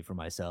pity party for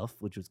myself,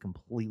 which was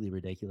completely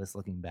ridiculous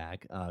looking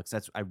back.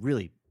 Because I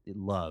really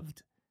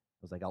loved. I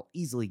was like, I'll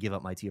easily give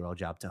up my TRL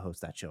job to host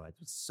that show. It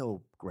was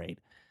so great.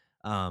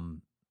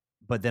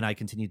 But then I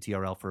continued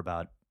TRL for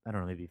about, I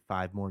don't know, maybe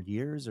 5 more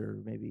years or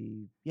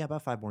maybe,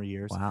 about 5 more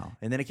years. Wow.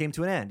 And then it came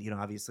to an end,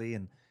 obviously,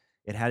 and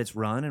it had its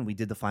run and we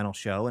did the final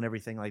show and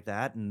everything like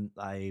that. And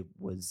I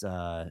was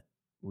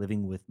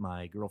living with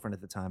my girlfriend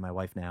at the time, my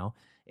wife now,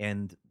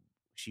 and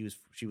she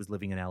was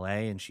living in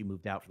LA and she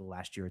moved out for the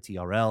last year of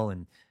TRL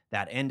and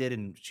that ended.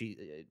 And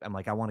I'm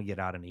like, I want to get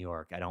out of New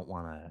York. I don't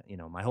want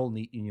to, my whole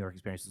New York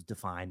experience was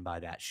defined by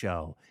that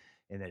show.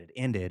 And then it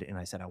ended and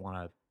I said, I want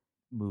to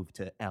move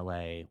to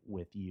LA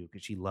with you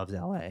because she loves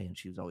LA and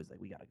she was always like,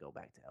 we got to go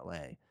back to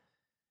LA.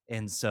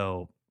 And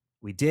so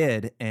we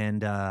did.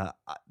 And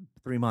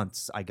 3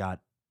 months, I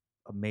got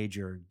a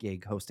major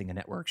gig hosting a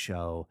network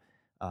show,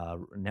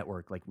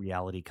 network like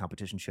reality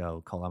competition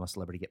show called I'm a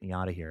Celebrity, Get Me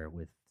Out of Here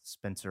with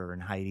Spencer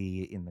and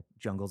Heidi in the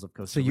jungles of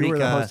Costa Rica. So you were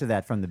the host of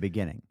that from the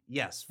beginning?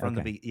 Yes, from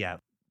the yeah.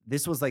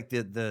 This was like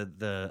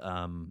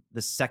the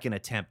second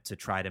attempt to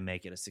try to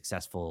make it a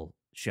successful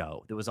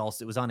show. It was on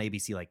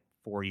ABC like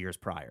 4 years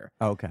prior.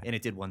 Oh, okay. And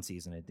it did 1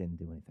 season. It didn't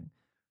do anything.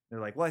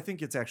 They're like, well, I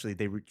think it's actually,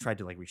 they tried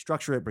to like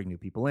restructure it, bring new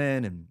people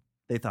in, and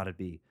they thought it'd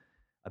be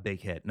a big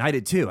hit. And I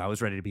did too. I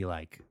was ready to be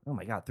like, oh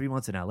my God, 3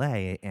 months in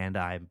LA, and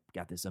I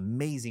got this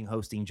amazing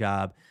hosting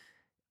job.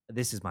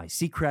 This is my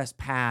Seacrest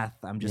path.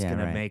 I'm just going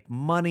to make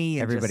money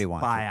and everybody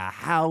just buy a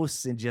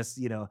house and just,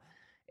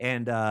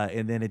 and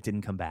then it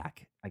didn't come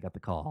back. I got the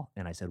call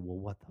and I said, well,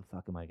 what the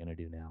fuck am I going to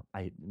do now?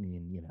 I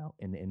mean,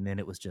 and then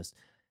it was just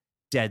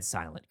dead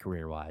silent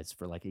career-wise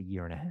for like a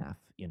year and a half,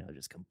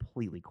 just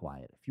completely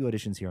quiet. A few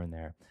auditions here and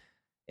there.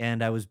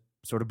 And I was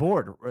sort of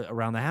bored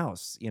around the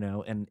house,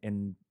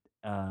 and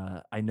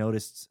I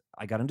noticed,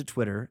 I got into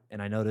Twitter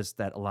and I noticed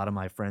that a lot of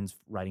my friends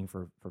writing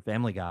for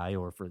Family Guy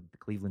or for the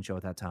Cleveland show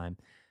at that time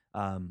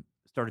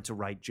started to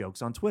write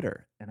jokes on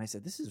Twitter. And I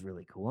said, this is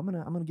really cool. I'm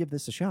gonna give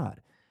this a shot.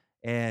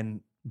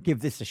 And give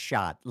this a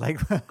shot. Like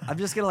I'm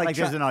just gonna like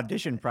there's an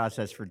audition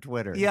process for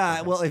Twitter.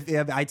 Yeah, well,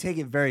 I take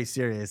it very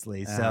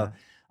seriously. So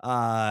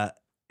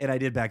and I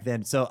did back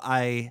then. So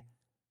I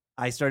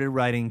started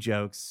writing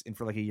jokes, and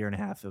for like a year and a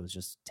half, it was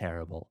just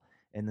terrible.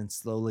 And then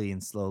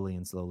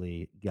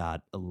slowly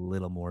got a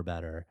little more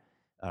better,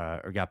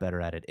 or got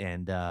better at it,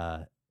 and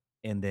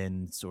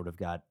then sort of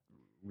got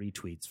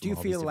retweets. Do you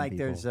feel like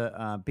there's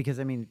a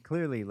because I mean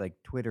clearly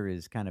like Twitter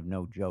is kind of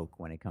no joke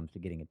when it comes to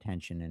getting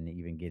attention and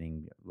even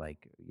getting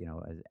like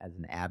as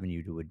an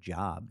avenue to a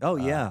job. Oh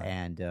yeah,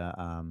 and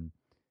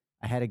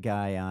I had a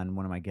guy on,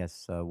 one of my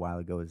guests a while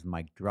ago is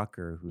Mike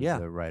Drucker, who's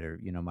a writer.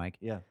 Mike,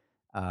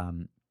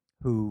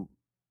 who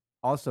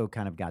also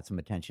kind of got some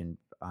attention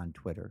on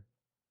Twitter.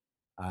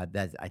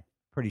 I'm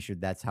pretty sure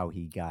that's how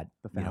he got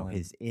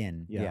his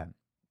in. Yeah.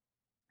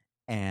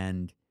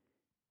 And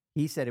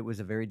he said it was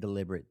a very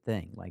deliberate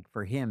thing. Like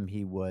for him,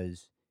 he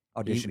was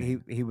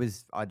auditioning. He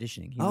was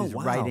auditioning. He was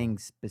writing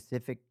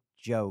specific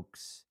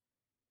jokes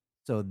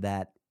so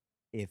that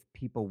if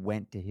people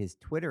went to his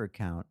Twitter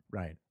account,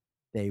 right,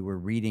 they were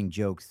reading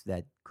jokes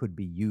that could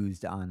be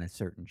used on a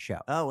certain show.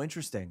 Oh,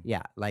 interesting.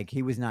 Yeah, like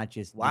he was not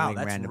just doing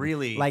that's random.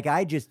 Really like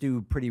I just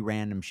do pretty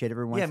random shit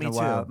every once in a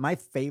while. Too. My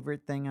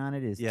favorite thing on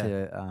it is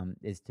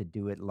to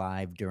do it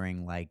live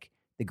during like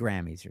the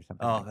Grammys or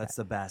something. Oh, that's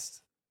the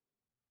best.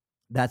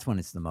 That's when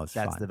it's the most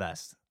fun. That's the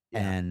best. Yeah.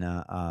 And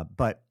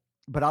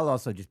but I'll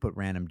also just put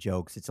random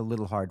jokes. It's a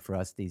little hard for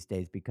us these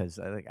days because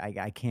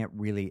I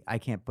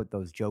can't put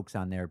those jokes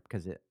on there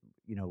because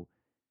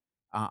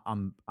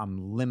I'm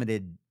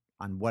limited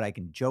on what I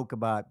can joke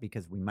about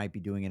because we might be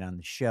doing it on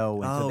the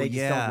show. And so they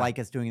just don't like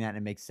us doing that, and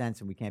it makes sense,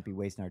 and we can't be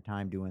wasting our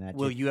time doing that.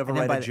 Will you ever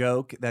write a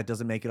joke that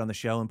doesn't make it on the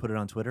show and put it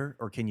on Twitter,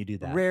 or can you do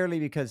that? Rarely,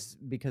 because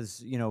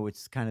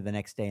it's kind of the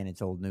next day and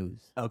it's old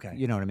news. Okay.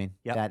 You know what I mean?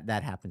 Yep.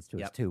 That happens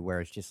to us too,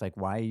 where it's just like,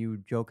 why are you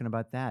joking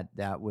about that?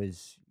 That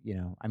was,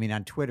 I mean,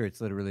 on Twitter,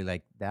 it's literally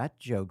like, that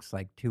joke's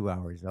like 2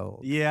 hours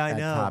old. Yeah, I know.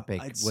 That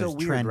topic it's was so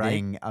weird,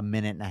 trending right? a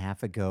minute and a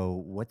half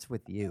ago. What's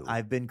with you?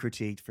 I've been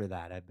critiqued for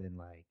that. I've been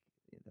like,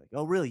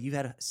 oh, really? You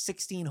had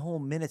 16 whole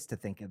minutes to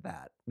think of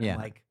that. Yeah.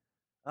 I'm like,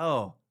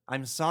 oh,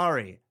 I'm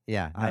sorry.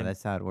 Yeah, no,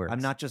 that's how it works.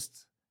 I'm not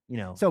just,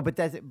 So, but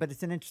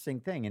it's an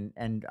interesting thing,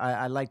 and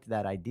I liked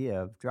that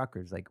idea of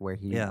Drucker's, like where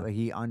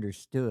he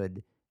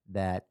understood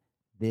that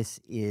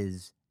this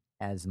is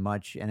as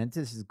much, and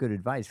this is good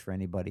advice for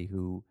anybody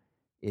who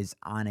is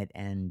on it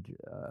and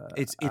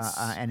is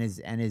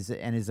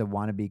a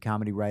wannabe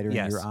comedy writer,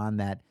 and you're on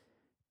that.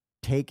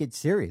 Take it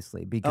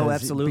seriously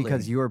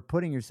because you're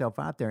putting yourself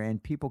out there,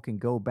 and people can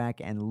go back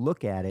and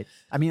look at it.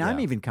 I mean, I'm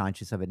even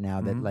conscious of it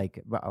now that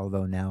like,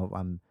 although now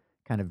I'm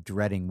kind of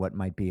dreading what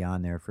might be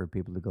on there for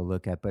people to go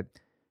look at. But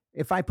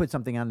if I put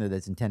something on there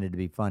that's intended to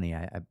be funny,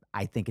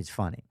 I think it's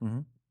funny.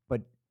 Mhm.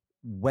 But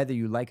whether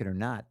you like it or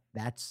not,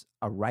 that's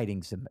a writing.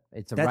 It's a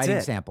That's writing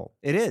it. sample.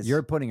 It is.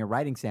 You're putting a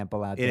writing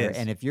sample out It there, is.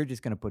 and if you're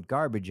just going to put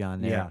garbage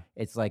on there, Yeah.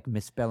 it's like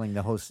misspelling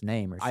the host's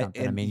name or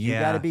something. I and mean, you got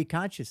yeah. to be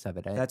conscious of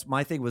it. That's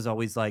my thing was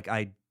always like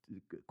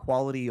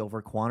quality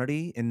over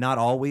quantity, and not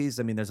always.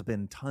 I mean, there's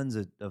been tons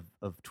of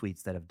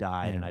tweets that have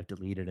died and Yeah. I've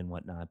deleted and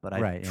whatnot, but I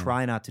Right, yeah.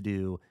 try not to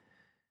do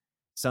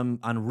some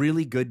on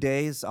really good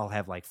days. I'll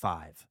have like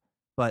 5,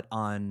 but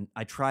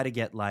I try to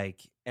get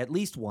like at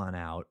least 1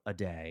 out a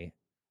day,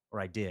 or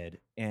I did,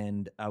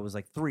 and I was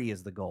like 3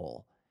 is the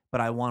goal,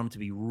 but I want them to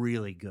be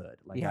really good.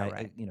 Like Yeah,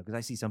 right. because I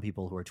see some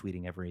people who are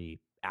tweeting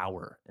every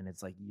hour, and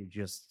it's like you're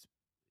just,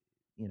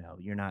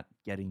 you're not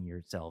getting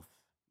yourself.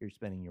 You're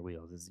spinning your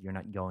wheels. You're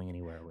not going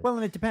anywhere with. Well,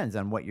 and it depends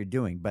on what you're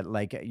doing. But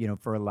like,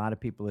 for a lot of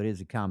people, it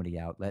is a comedy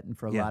outlet. And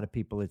for a Yeah. lot of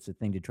people, it's a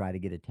thing to try to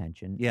get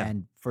attention. Yeah.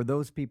 And for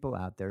those people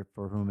out there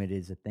for whom it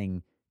is a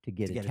thing to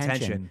get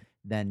attention,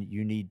 then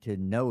you need to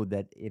know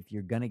that if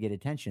you're going to get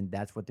attention,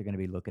 that's what they're going to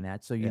be looking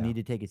at. So you Yeah. need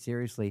to take it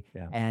seriously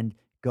Yeah. and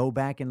go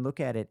back and look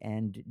at it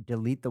and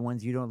delete the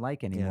ones you don't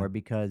like anymore,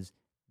 because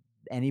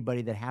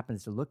anybody that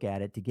happens to look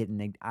at it to get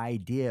an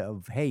idea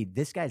of, hey,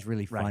 this guy's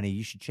really Right. funny,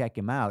 you should check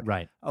him out.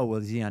 Right. Oh, well,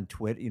 is he on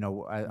Twitter?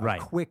 A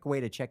Right. quick way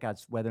to check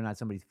out whether or not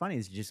somebody's funny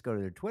is to just go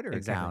to their Twitter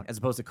account. As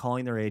opposed to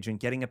calling their agent,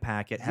 getting a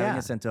packet, having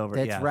it sent over.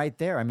 That's right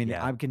there. I mean,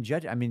 Yeah. I can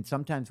judge. I mean,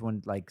 sometimes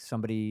when like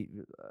somebody,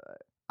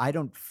 I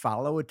don't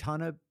follow a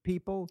ton of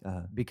people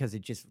because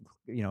it just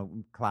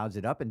clouds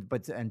it up.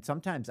 And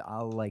sometimes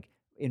I'll like,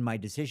 in my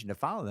decision to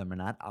follow them or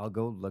not, I'll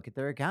go look at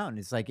their account. And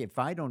it's like, if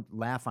I don't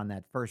laugh on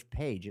that first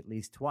page at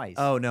least twice,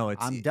 Oh no,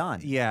 I'm done.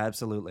 Yeah,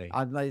 absolutely.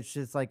 It's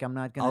just like I'm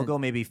not gonna. I'll go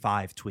maybe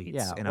 5 tweets,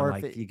 Yeah, and or I'm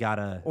if like, it- you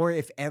gotta. Or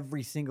if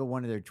every single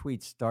one of their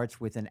tweets starts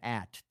with an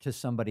 @ to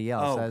somebody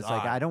else, Oh, I was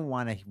like, God. I don't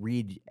want to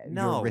read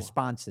No. your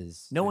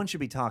responses. No one should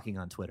be talking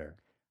on Twitter.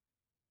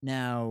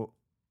 Now,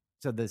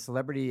 so the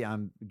celebrity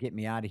get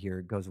me out of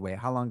here goes away.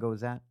 How long ago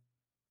was that?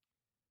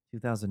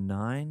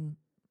 2009.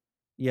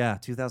 Yeah,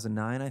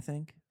 2009, I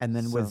think. And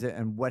then So-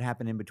 and what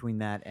happened in between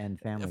that and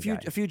Family Guy?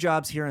 a few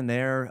jobs here and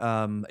there,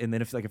 and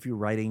then a few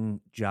writing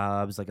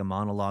jobs, like a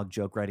monologue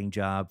joke writing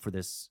job for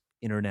this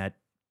internet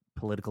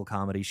political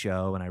comedy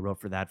show, and I wrote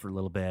for that for a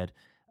little bit,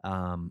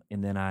 and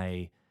then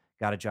I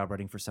got a job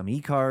writing for Some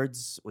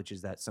E-Cards, which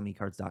is that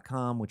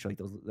someecards.com, which like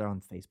they're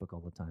on Facebook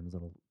all the time, those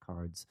little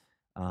cards,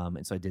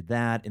 and so I did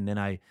that, and then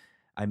I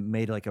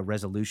made like a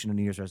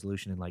New Year's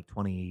resolution in like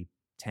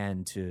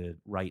 2010 to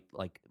write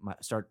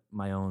start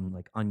my own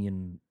like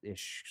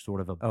Onion-ish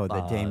sort of a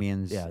the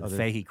Damien's the other-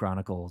 Fahey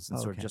Chronicles, and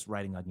Oh, sort of okay. just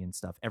writing Onion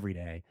stuff every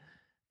day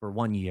for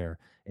 1 year.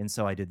 And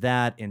so I did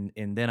that, and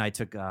then I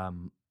took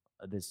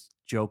this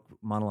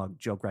monologue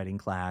joke writing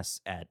class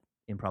at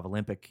Improv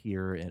Olympic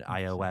here at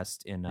IO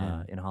West in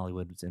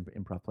Hollywood. It's an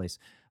improv place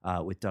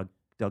with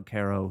Doug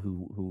Caro,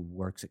 who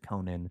works at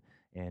Conan,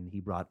 and he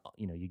brought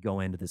you go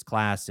into this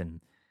class, and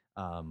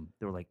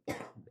there were like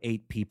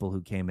 8 people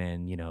who came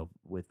in,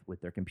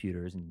 with their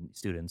computers and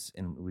students,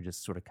 and we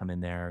just sort of come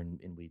in there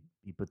and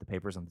he put the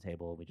papers on the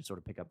table. We just sort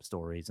of pick up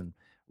stories and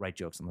write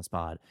jokes on the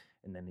spot,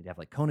 and then he'd have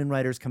like Conan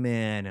writers come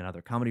in and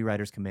other comedy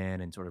writers come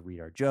in and sort of read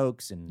our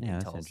jokes and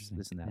that's tell us interesting.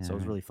 this and that. Yeah, So it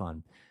was right. really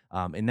fun,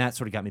 and that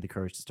sort of got me the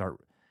courage to start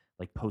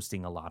like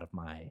posting a lot of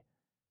my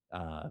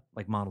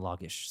like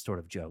monologue-ish sort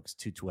of jokes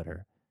to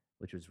Twitter,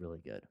 which was really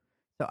good.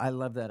 So I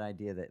love that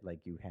idea that like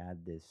you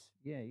had this,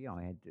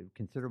 I had a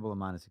considerable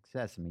amount of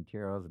success. I mean,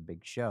 TRL is a big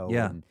show.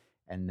 Yeah.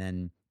 And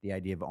then the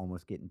idea of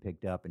almost getting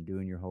picked up and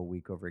doing your whole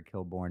week over at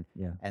Kilborn.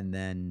 Yeah. And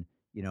then,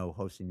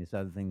 hosting this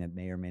other thing that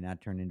may or may not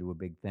turn into a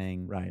big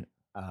thing. Right.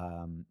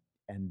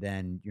 And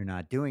then you're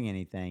not doing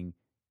anything,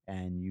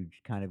 and you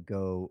kind of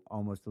go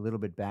almost a little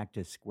bit back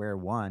to square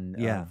one.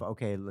 Yeah. Of,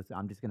 okay,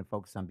 I'm just going to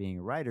focus on being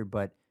a writer,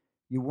 but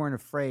you weren't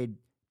afraid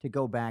to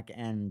go back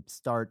and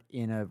start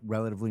in a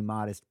relatively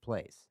modest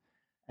place.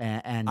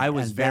 And I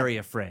was and that- very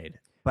afraid,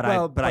 but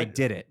Well, I but-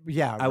 did it.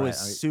 Yeah, I was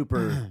right.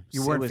 super.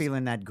 You it weren't was-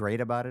 feeling that great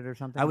about it or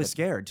something. I was But-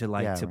 scared to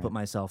Yeah, to right. put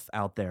myself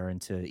out there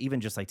and to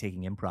even just like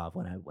taking improv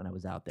when I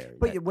was out there.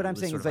 But That what it I'm was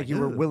saying sort is of like you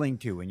were "Ugh." willing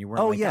to, and you weren't.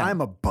 Oh, like, yeah. I'm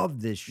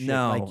above this shit.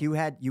 No. Like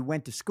you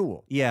went to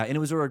school. Yeah, and it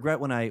was a regret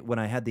when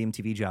I had the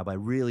MTV job. I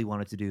really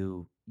wanted to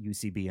do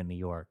UCB in New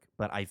York,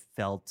 but I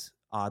felt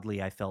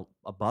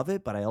above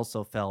it, but I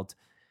also felt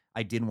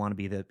I didn't want to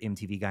be the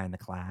MTV guy in the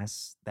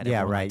class that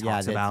Yeah, everyone right. Yeah,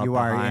 talks that about you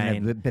are in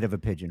behind. a bit of a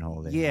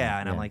pigeonhole there. Yeah,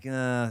 and I'm like,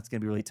 it's gonna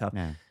be really tough.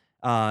 Yeah.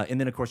 And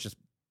then of course, just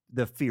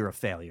the fear of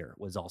failure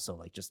was also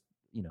like just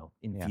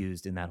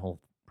infused in that whole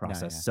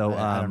process. Yeah. So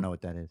I don't know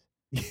what that is.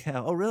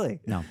 Yeah. Oh, really?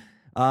 No.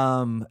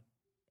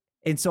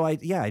 And so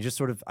I just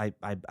sort of I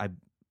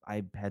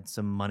had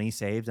some money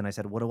saved, and I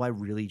said, what do I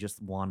really just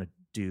want to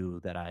do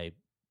that I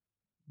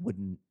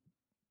wouldn't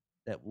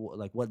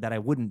that I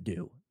wouldn't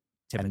do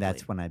typically? And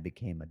that's when I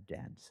became a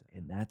dancer.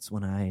 And that's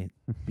when I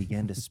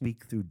began to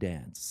speak through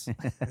dance.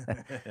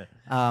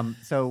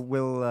 So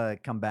we'll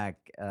come back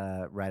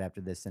right after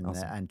this and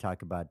Awesome. and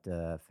talk about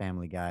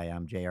Family Guy.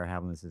 I'm J.R.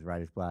 Havlin. This is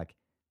Writer's Block.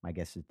 My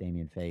guest is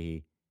Damien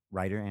Fahey,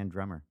 writer and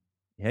drummer.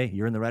 Hey,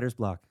 you're in the writer's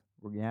block.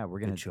 We're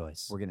Good gonna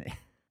choice. We're gonna.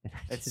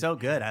 It's so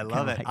good. I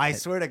love it. like I it.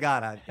 swear to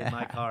God, in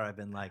my car, I've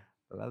been like,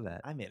 I love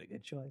that. I made a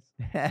good choice.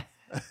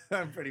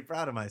 I'm pretty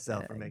proud of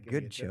myself for making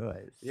good a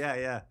choice.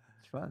 Yeah.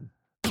 It's fun.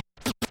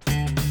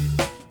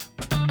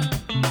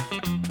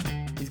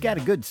 He's got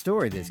a good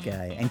story, this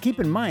guy. And keep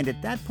in mind,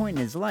 at that point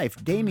in his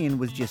life, Damien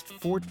was just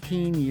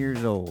 14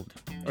 years old.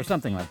 Or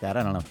something like that,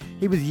 I don't know.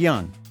 He was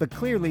young, but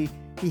clearly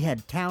he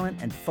had talent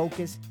and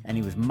focus, and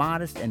he was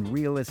modest and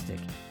realistic,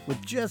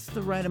 with just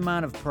the right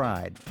amount of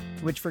pride,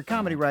 which for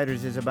comedy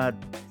writers is about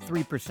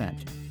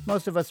 3%.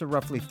 Most of us are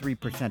roughly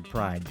 3%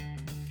 pride.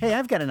 Hey,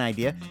 I've got an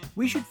idea.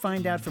 We should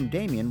find out from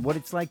Damien what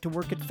it's like to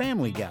work at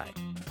Family Guy.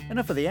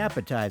 Enough of the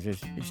appetizers.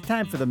 It's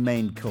time for the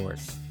main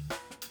course.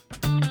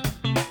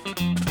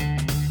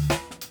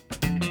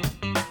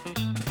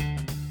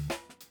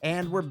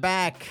 And we're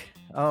back.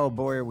 Oh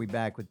boy, are we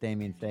back with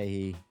Damien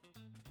Fahey,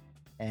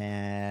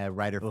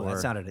 writer Oh, for. that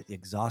sounded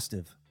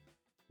exhaustive.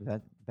 Is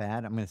that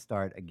bad? I'm going to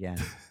start again.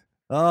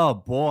 Oh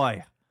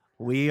boy,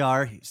 we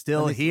are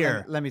still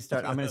here. Let me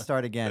start. I'm going to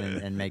start again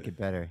and make it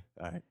better.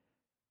 All right.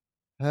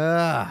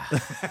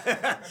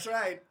 That's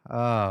right.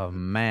 Oh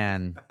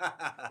man.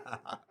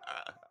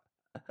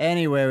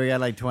 Anyway, we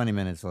got like 20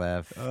 minutes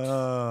left.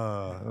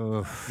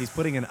 Oof. He's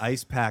putting an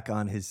ice pack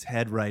on his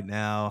head right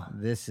now.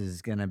 This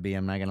is going to be,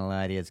 I'm not going to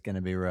lie to you, it's going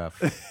to be rough.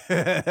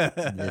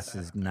 This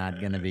is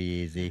not going to be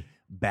easy.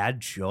 Bad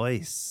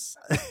choice.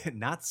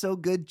 Not so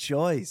good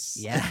choice.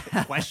 Yeah.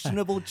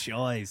 Questionable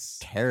choice.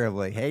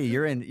 Terribly. Hey,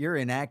 you're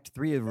in Act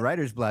 3 of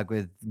Writer's Block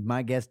with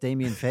my guest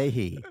Damien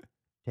Fahey.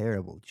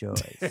 Terrible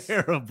choice.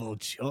 Terrible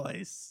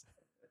choice.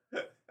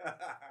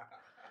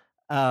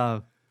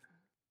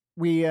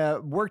 We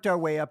worked our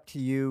way up to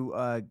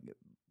you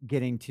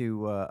getting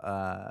to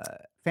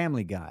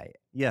Family Guy.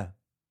 Yeah.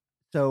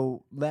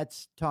 So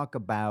let's talk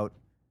about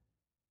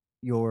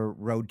your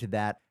road to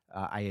that.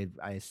 I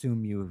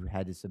assume you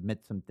had to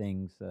submit some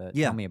things.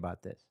 Yeah. Tell me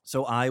about this.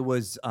 So I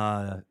was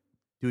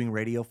doing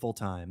radio full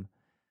time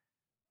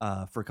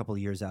for a couple of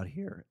years out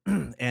here,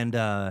 and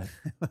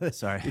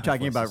sorry, You're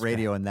talking about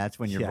radio, and that's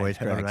when your voice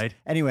I know, cracks. right?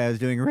 Anyway, I was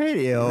doing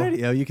radio.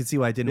 You can see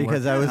why I didn't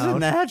because work I was out. a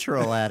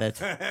natural at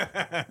it.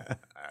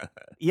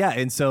 Yeah,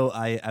 and so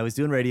I was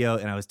doing radio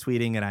and I was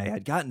tweeting, and I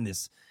had gotten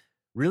this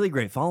really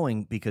great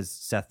following because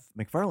Seth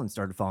MacFarlane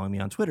started following me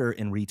on Twitter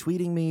and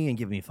retweeting me and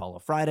giving me follow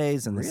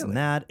Fridays and this and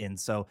that. And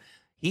so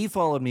he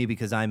followed me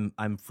because I'm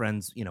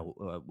friends,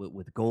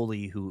 with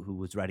Goalie, who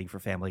was writing for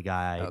Family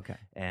Guy. Okay.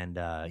 And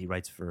he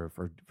writes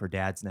for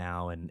Dads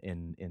now,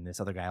 and this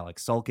other guy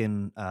Alex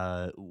Sulkin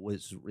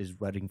is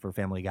writing for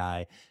Family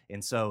Guy.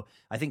 And so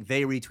I think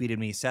they retweeted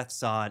me. Seth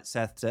saw it.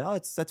 Seth said, "Oh,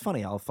 that's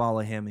funny. I'll follow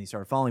him." And he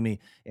started following me.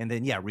 And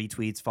then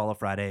retweets, follow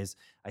Fridays.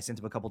 I sent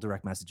him a couple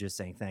direct messages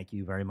saying thank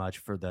you very much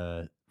for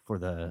the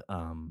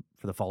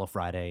follow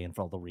Friday and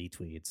for all the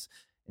retweets.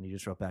 And he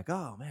just wrote back,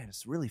 "Oh man,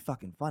 it's really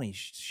fucking funny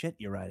shit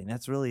you're writing.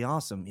 That's really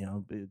awesome.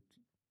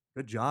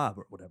 Good job,"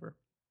 or whatever.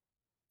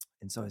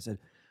 And so I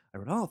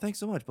wrote, "Oh, thanks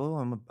so much, Bo.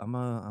 I'm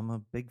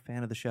a big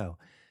fan of the show,"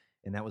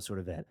 and that was sort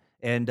of it.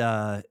 And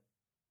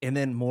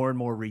then more and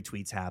more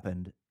retweets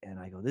happened, and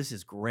I go, "This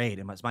is great."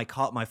 And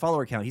my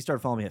follower count, he started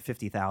following me at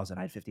 50,000.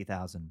 I had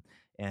 50,000,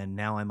 and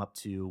now I'm up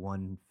to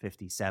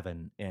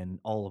 157, and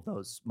all of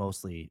those,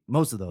 most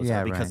of those,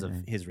 are because of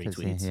his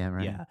retweets.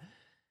 Yeah.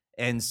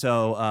 And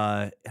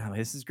so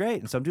this is great.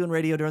 And so I'm doing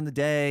radio during the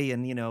day,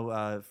 and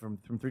from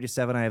 3 to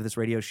 7 I have this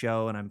radio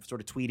show, and I'm sort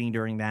of tweeting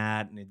during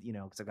that, and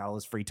because I've got all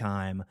this free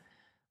time.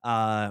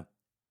 And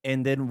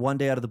then one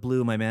day out of the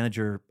blue, my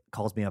manager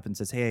calls me up and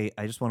says, "Hey,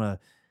 I just want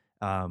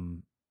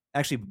to."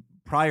 Actually,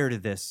 prior to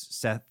this,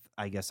 Seth,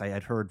 I guess I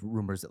had heard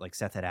rumors that like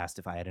Seth had asked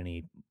if I had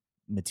any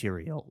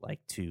material,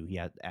 he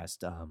had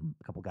asked a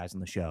couple guys on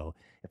the show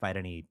if I had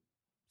any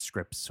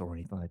scripts or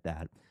anything like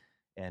that.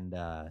 And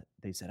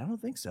they said, "I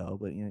don't think so,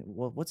 but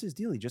well, what's his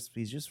deal? He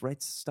just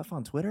writes stuff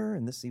on Twitter."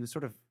 And he was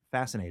sort of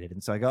fascinated.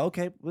 And so I go,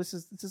 "Okay, this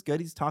is good.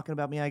 He's talking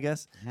about me, I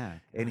guess." Yeah.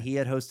 And he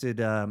had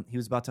hosted. He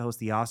was about to host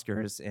the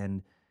Oscars,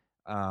 and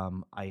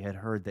I had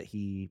heard that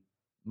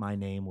my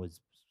name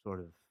was sort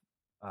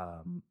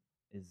of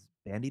is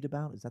bandied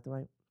about. Is that the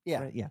right?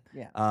 Yeah. Right? Yeah.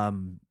 Yeah.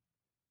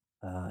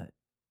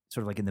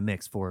 Sort of like in the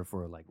mix for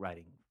like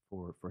writing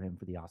for him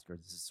for the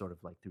Oscars. This is sort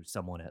of like through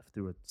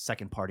a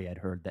second party I'd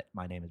heard that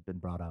my name has been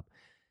brought up.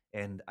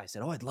 And I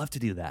said, "Oh, I'd love to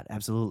do that.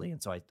 Absolutely."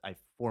 And so I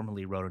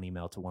formally wrote an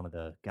email to one of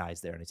the guys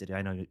there, and I said,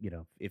 "I know,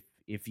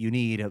 if you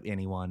need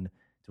anyone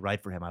to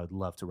write for him, I would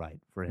love to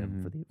write for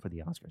him for the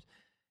Oscars."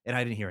 And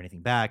I didn't hear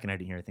anything back, and I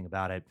didn't hear anything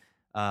about it.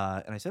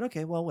 And I said,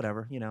 "Okay, well,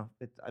 whatever.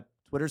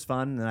 Twitter's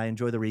fun, and I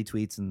enjoy the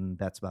retweets, and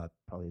that's about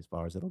probably as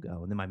far as it'll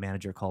go." And then my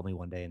manager called me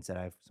one day and said,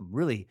 "I have some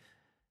really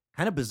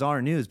kind of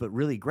bizarre news, but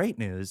really great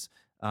news.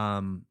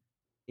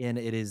 And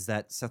it is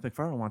that Seth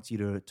MacFarlane wants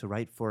you to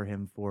write for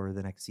him for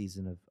the next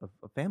season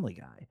of Family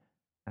Guy."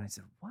 And I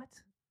said,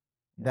 "What?"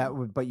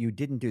 But you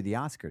didn't do the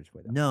Oscars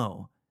with him.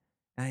 No.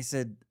 And I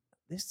said,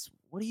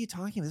 "What are you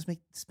talking about?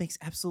 This makes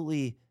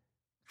absolutely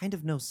kind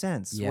of no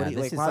sense. Yeah, What do you,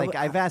 this is why like would-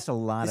 I've asked a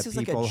lot this of is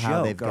like a people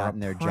how they've joke or a gotten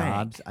their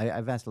prank. jobs.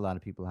 I've asked a lot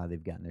of people how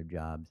they've gotten their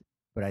jobs,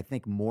 but I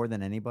think more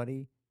than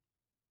anybody,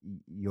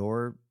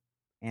 your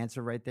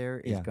answer right there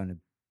is Yeah. going to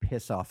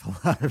piss off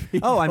a lot of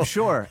people. Oh, I'm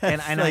sure, and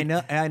It's I like,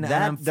 know, and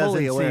that I'm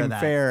fully doesn't aware seem of that.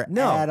 fair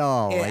No, at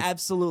all. Like,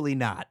 absolutely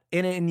not.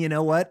 And you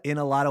know what? In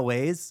a lot of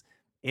ways,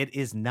 it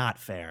is not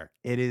fair.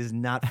 It is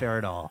not fair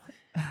at all.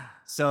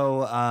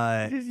 So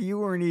you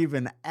weren't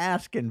even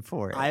asking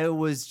for it. I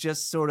was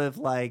just sort of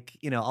like,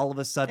 all of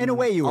a sudden, In a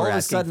way, you all were of a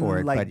asking sudden, for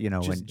it, like, but,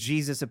 just when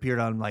Jesus appeared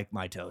on like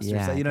my toast.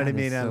 Yeah, You know what I that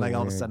is mean? And so like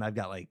all of a weird. sudden, I've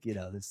got like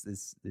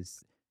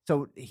this.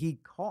 so he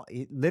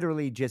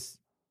literally just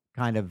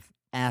kind of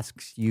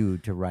asks you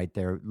to write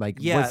there. Like,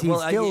 Yeah, was he well,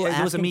 still it was a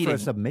asking for meeting. a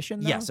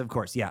submission? Though? Yes, of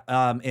course. Yeah.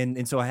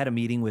 And so I had a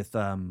meeting with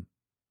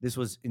this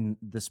was in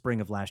the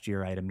spring of last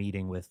year. I had a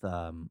meeting with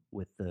the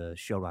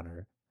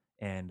showrunner,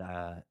 and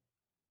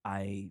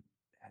I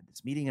had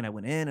this meeting, and I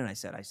went in and I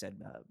said,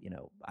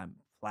 I'm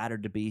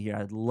flattered to be here.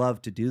 I'd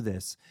love to do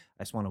this.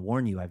 I just want to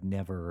warn you, I've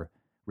never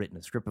written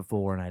a script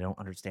before, and I don't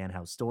understand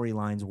how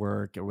storylines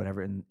work or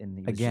whatever. And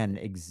he was Again,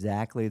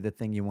 exactly the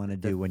thing you want to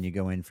do when you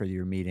go in for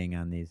your meeting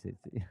on these.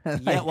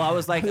 yeah, well, I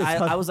was like,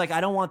 I was like, I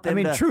don't want them. I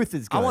mean, to, truth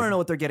is good. I want to know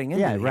what they're getting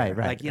into. Yeah, here. right.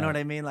 Like, you know what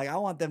I mean? Like, I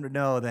want them to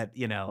know that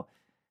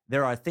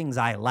there are things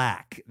I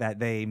lack that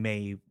they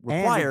may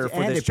require for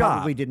and this it job.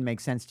 probably didn't make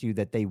sense to you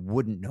that they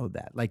wouldn't know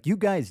that. Like, you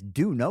guys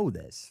do know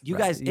this. You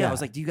right? guys, I was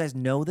like, do you guys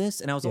know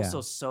this? And I was Yeah.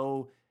 also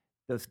so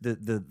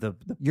the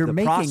You're the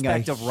making a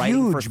prospect of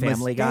writing for huge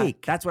Family Guy.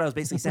 mistake. That's what I was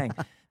basically saying,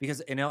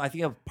 because I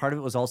think a part of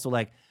it was also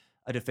like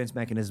a defense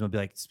mechanism of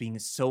like being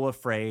so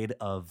afraid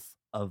of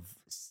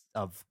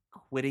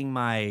quitting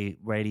my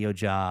radio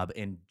job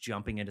and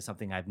jumping into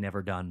something I've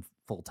never done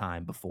full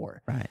time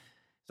before. Right.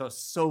 So I was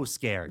so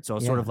scared. So I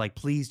was sort Yeah. of like,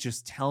 please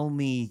just tell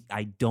me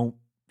I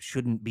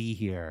shouldn't be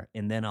here,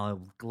 and then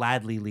I'll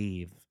gladly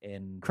leave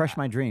and Crush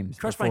my dreams.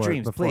 Crush my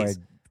dreams, please.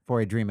 Before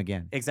I dream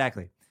again.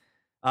 Exactly.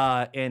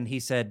 And he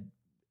said,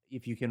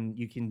 if you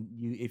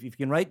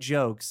can write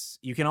jokes,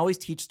 you can always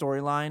teach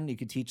storyline. You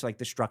can teach like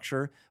the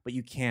structure, but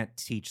you can't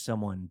teach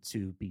someone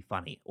to be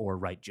funny or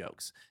write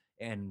jokes.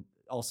 And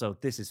also,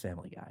 this is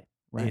Family Guy.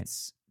 Right.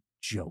 It's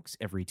jokes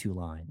every 2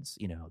 lines.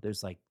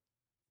 There's like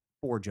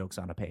 4 jokes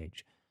on a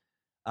page.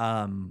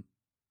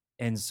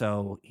 And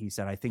so he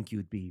said, I think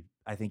you'd be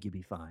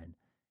fine.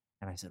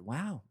 And I said,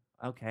 wow.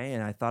 Okay.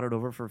 And I thought it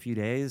over for a few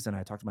days, and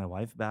I talked to my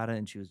wife about it,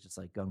 and she was just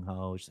like gung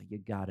ho. She's like, you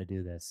got to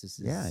do this. This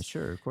is, Yeah,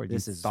 sure. Of course.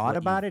 this You is thought what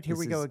about you- it? Here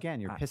we this go is-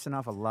 again. You're I- pissing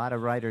off a lot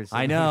of writers.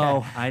 I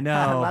know. A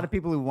lot of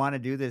people who want to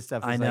do this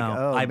stuff. I Is know. like,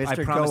 oh, I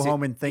Mr. promise Go you,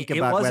 home and think it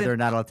about wasn't- whether or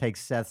not I'll take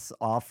Seth's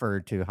offer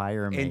to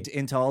hire me.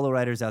 And to all the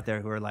writers out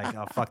there who are like,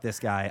 oh, fuck this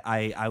guy.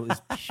 I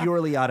was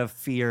purely out of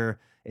fear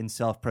and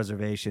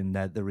self-preservation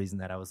that the reason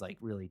that I was like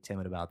really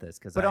timid about this.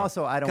 But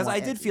also, I don't because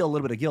want- I did feel a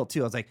little bit of guilt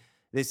too. I was like,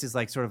 this is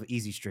like sort of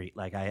easy street.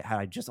 Like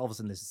I just all of a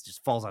sudden this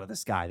just falls out of the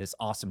sky. This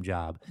awesome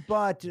job.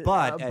 But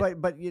But,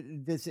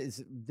 this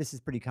is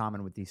pretty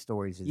common with these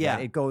stories. Is Yeah.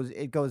 that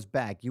it goes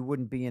back. You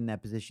wouldn't be in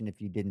that position if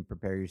you didn't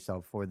prepare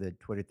yourself for the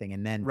Twitter thing,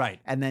 and then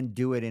Right. and then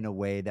do it in a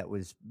way that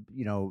was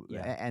Yeah.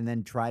 and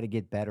then try to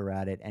get better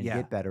at it and Yeah.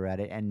 get better at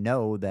it and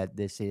know that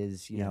this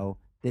is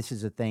this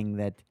is a thing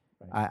that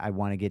Right. I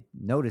want to get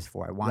noticed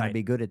for. I want to Right.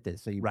 be good at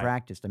this. So you Right.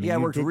 practiced. I mean, I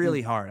you worked did-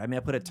 really hard. I mean, I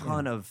put a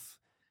ton of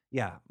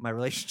my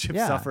relationship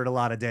Yeah. suffered a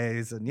lot of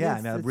days, and I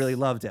It's- really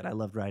loved it. I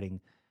loved writing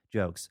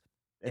jokes.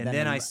 And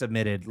then I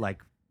submitted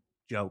like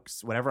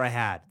jokes, whatever I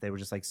had. They were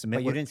just like submit.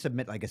 But you didn't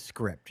submit like a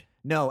script.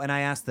 No, and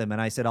I asked them,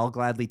 and I said, I'll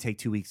gladly take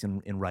 2 weeks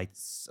and write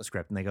a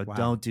script. And they go, Wow.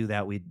 don't do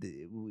that.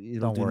 It'll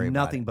Don't do worry about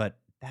nothing it. but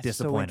That's so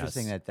disappoint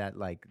interesting us.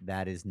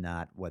 that is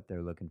not what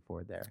they're looking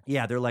for there.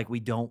 Yeah, they're like, we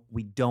don't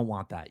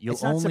want that. You'll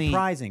It's not only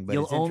surprising, but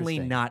you'll it's only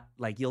interesting. not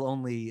like it'll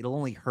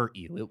only hurt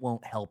you. It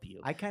won't help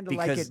you. I kind of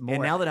like it more.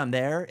 And now that I'm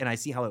there and I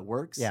see how it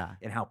works, Yeah.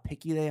 and how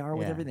picky they are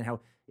with Yeah. everything,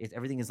 how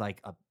everything is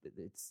like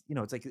it's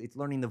it's like it's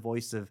learning the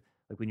voice of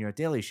like when you're at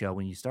Daily Show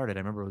when you started. I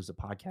remember it was a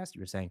podcast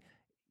you were saying.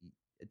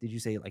 Did you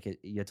say like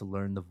you had to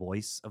learn the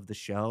voice of the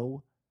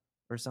show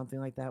or something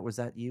like that? Was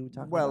that you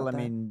talking? Well, about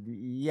I that? mean,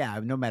 yeah,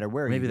 no matter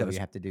where Maybe you that go, was- you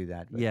have to do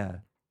that. but- yeah.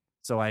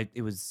 So I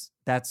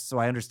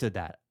understood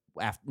that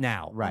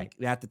now. Right.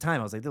 Like, at the time,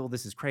 I was like, well,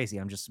 this is crazy.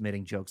 I'm just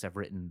submitting jokes I've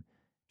written,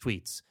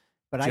 tweets.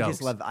 But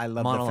jokes, I love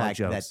the monologue fact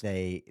jokes.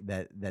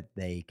 that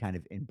they kind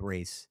of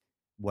embrace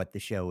what the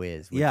show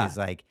is, which Yeah. is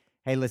like,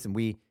 hey, listen,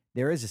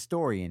 there is a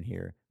story in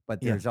here,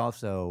 but Yeah. there's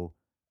also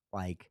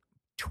like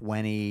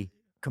 20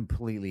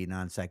 completely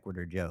non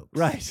sequitur jokes,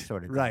 Right,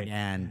 Sort of thing. right.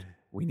 And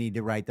we need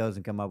to write those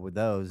and come up with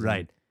those,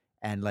 Right.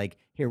 And like,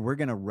 here we're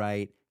gonna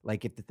write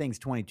like if the thing's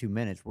 22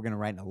 minutes, we're gonna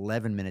write an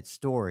 11-minute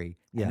story,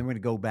 Yeah. and then we're gonna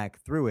go back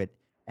through it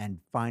and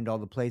find all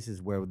the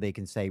places where they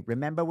can say,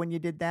 "Remember when you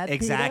did that?" Peter?"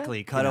 Exactly.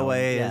 You know,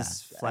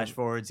 Cutaways, yeah. flash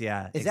forwards.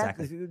 Yeah, Is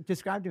exactly. that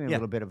describe to me a Yeah.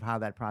 little bit of how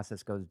that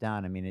process goes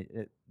down? I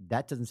mean,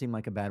 that doesn't seem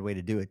like a bad way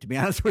to do it, to be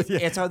honest with you.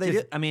 It's how they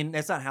Just- do. I mean,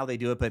 that's not how they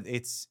do it, but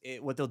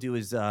what they'll do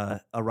is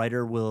a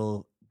writer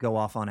will go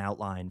off on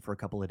outline for a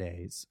couple of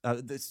days.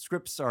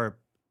 The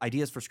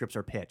ideas for scripts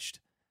are pitched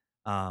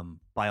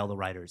by all the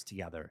writers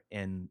together,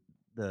 and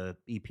the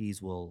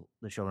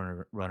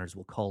showrunners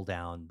will cull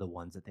down the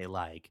ones that they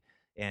like,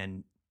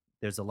 and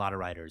there's a lot of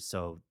writers,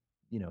 so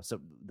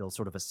so they'll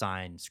sort of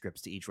assign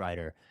scripts to each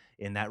writer,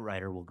 and that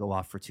writer will go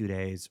off for 2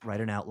 days, write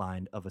an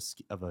outline of a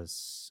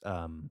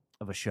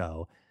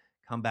show,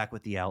 come back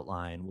with the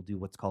outline. We'll do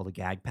what's called a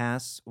gag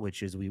pass,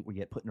 which is we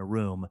get put in a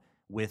room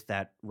with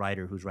that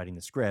writer who's writing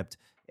the script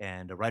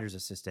and a writer's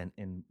assistant,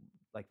 and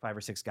like 5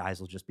 or 6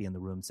 guys will just be in the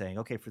room saying,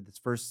 okay, for this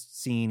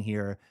first scene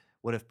here,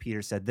 what if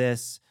Peter said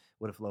this?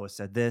 What if Lois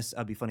said this?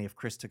 It'd be funny if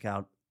Chris took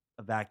out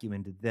a vacuum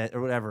and did that,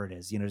 or whatever it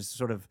is, just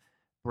sort of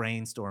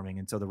brainstorming.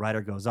 And so the writer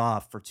goes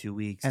off for 2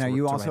 weeks. And are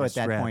you also at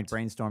that point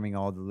brainstorming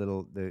all the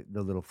little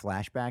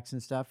flashbacks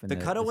and stuff? And the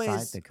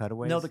cutaways? The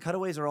cutaways? No, the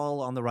cutaways are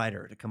all on the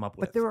writer to come up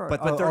with.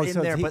 But they're in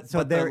there.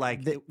 But they're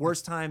like the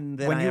worst time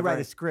that when you write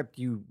a script,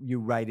 you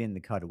write in the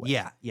cutaways.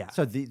 Yeah.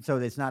 So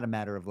it's not a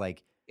matter of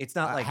like it's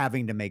not like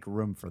having to make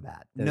room for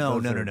that. No.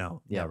 Yeah,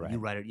 no, right. You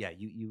write it. Yeah,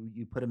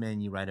 you put them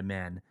in. You write them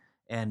in,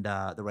 and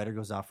the writer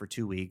goes off for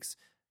 2 weeks,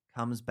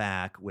 comes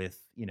back with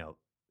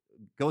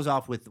goes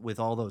off with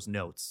all those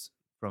notes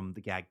from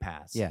the gag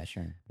pass. Yeah,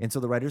 sure. And so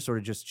the writer sort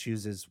of just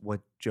chooses what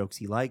jokes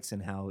he likes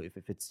and how if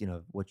it fits,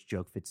 which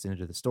joke fits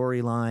into the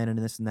storyline and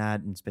this and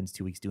that, and spends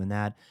 2 weeks doing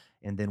that.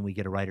 And then we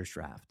get a writer's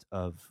draft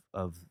of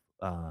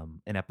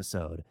an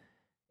episode,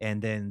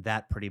 and then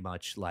that pretty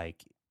much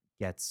like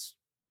gets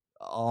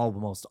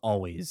almost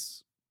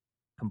always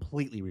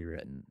completely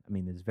rewritten. I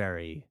mean, it's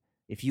very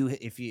if you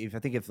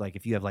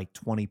have like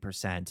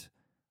 20%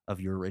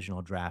 of your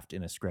original draft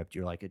in a script,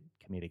 you're like a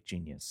comedic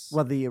genius.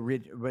 Well, the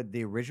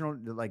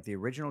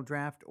original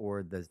draft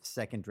or the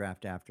second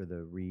draft after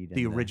the read.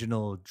 The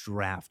original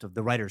draft of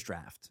the writer's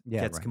draft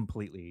gets right.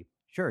 completely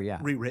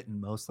rewritten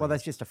mostly. Well,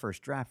 that's just a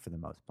first draft for the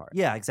most part.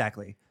 Yeah,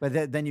 exactly.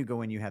 But then you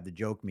go and you have the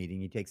joke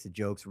meeting. He takes the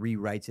jokes,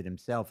 rewrites it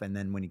himself, and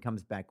then when he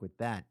comes back with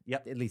that,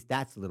 at least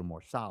that's a little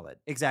more solid.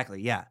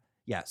 Exactly. Yeah.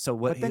 Yeah. So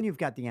but then you've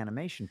got the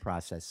animation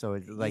process, so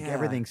it's like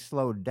everything's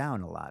slowed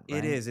down a lot.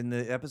 Right? It is, and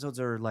the episodes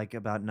are like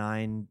about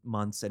 9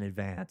 months in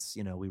advance.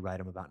 We write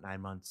them about 9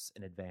 months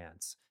in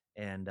advance,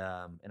 and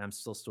I'm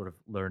still sort of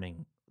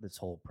learning this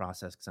whole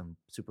process because I'm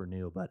super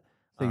new. But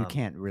so you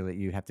can't really,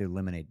 you have to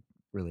eliminate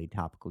really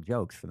topical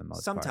jokes for the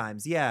most part.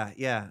 Sometimes,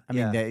 yeah. I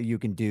mean, you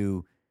can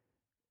do.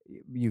 I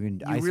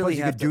really suppose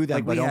you could do that,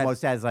 like but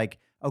almost as like,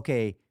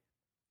 okay,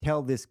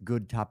 tell this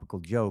good topical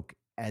joke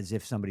as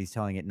if somebody's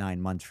telling it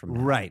 9 months from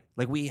now. Right.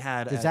 Like we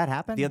had. Does that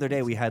happen? The other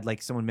day we had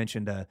like someone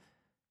mentioned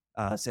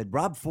said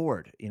Rob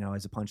Ford,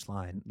 as a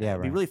punchline. Yeah,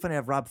 It'd be really funny to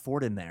have Rob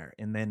Ford in there,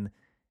 and then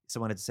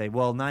someone had to say,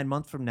 well, 9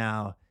 months from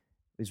now,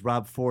 is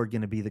Rob Ford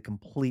going to be the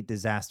complete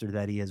disaster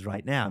that he is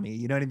right now? I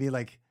mean, you know what I mean?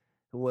 Like.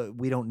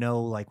 We don't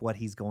know like what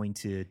he's going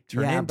to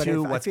turn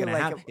into. What's going to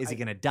happen? Is he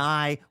going to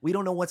die? We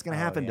don't know what's going to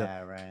happen to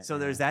him. Right, so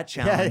there's that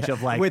challenge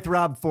of like with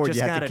Rob Ford, just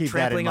you have kind to of keep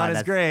trampling that in on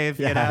his grave,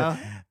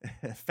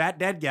 fat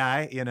dead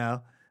guy, Yeah,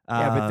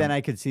 but then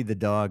I could see the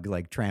dog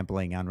like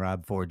trampling on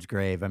Rob Ford's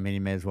grave. I mean,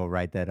 you may as well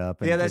write that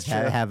up and that's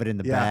just have it in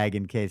the bag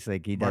in case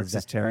like he marks does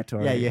his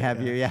territory. Yeah, you have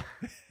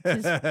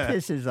just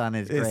pisses on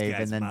his grave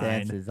and then mine.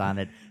 dances on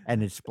it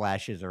and it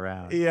splashes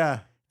around. Yeah,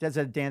 does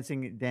a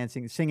dancing,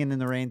 singing in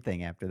the rain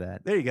thing after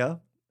that. There you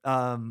go.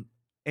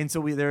 And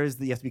so you have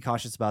to be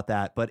cautious about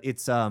that, but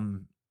it's a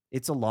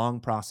long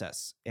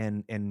process,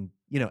 and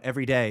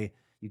every day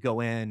you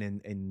go in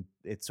and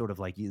it's sort of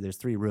like there's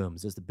 3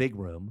 rooms. There's the big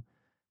room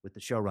with the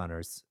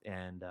showrunners,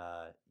 and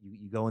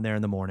you go in there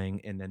in the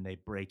morning, and then they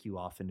break you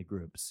off into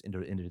groups,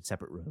 into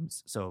separate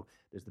rooms. So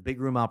there's the big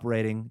room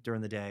operating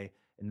during the day,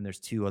 and then there's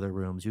 2 other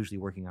rooms, usually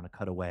working on a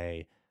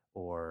cutaway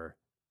or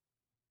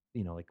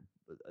like.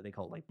 They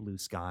call it like blue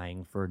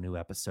skying for a new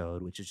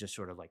episode, which is just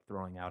sort of like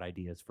throwing out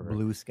ideas for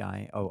blue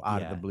sky. Oh,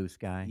 out of the blue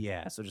sky.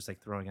 Yeah. So just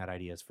like throwing out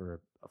ideas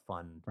for a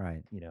fun,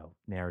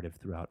 narrative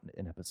throughout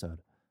an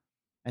episode.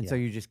 And so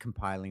you're just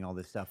compiling all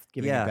this stuff,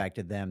 giving it back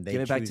to them. They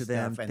give it back to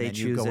them, them. And they then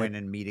you go in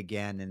and meet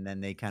again, and then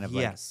they kind of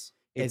yes.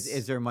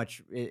 Is there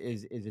much?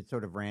 Is it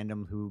sort of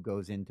random who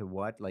goes into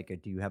what? Like,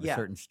 do you have a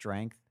certain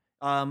strength?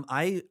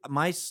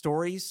 My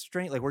story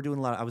strength, like we're doing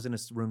a lot. I was in a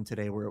room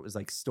today where it was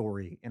like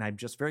story, and I'm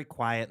just very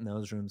quiet in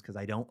those rooms because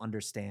I don't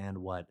understand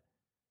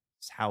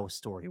how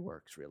story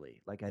works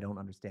really. Like I don't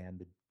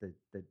understand the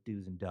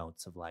do's and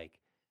don'ts of like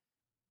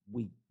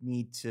we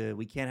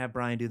can't have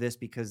Brian do this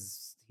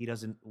because he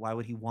doesn't. Why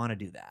would he want to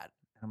do that?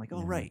 And I'm like,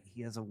 oh right,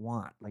 he has a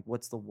want. Like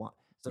what's the want?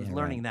 So I was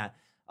learning that.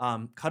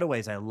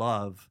 Cutaways I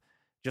love,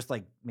 just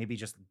like maybe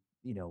just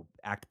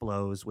act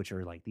blows, which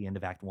are like the end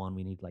of act 1.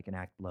 We need like an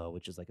act blow,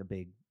 which is like a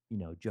big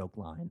joke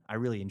line. I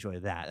really enjoy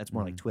that. That's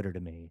more like Twitter to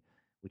me,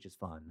 which is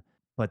fun.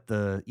 But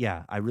the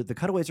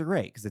cutaways are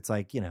great because it's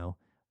like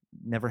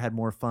never had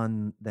more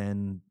fun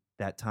than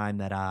that time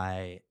that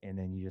and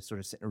then you just sort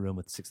of sit in a room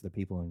with 6 other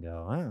people and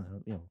go,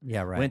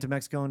 went to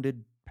Mexico and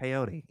did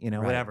peyote,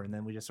 whatever, and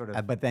then we just sort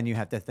of. But then you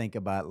have to think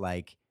about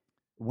like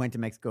went to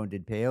Mexico and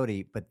did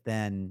peyote, but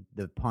then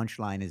the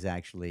punchline is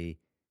actually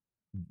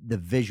the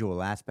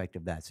visual aspect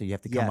of that. So you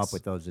have to come up Yes.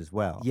 with those as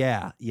well.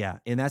 Yeah,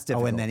 and that's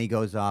difficult. Oh, and then he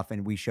goes off,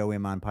 and we show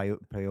him on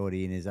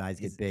peyote, and his eyes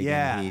get big,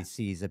 and he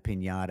sees a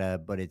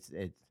piñata, but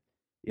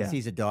he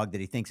sees a dog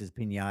that he thinks is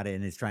piñata,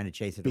 and is trying to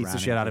chase it beats around. the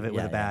shit out of it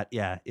with a bat.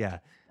 Yeah.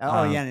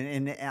 Oh, yeah,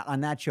 and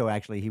on that show,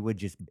 actually, he would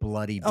just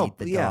bloody beat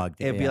the dog.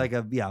 It'd be like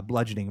a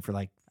bludgeoning for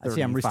like 35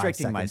 See, I'm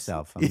restricting seconds.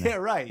 myself. Yeah,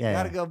 right. You Yeah,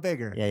 gotta go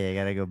bigger. Yeah, you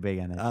got to go big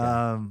on that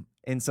show.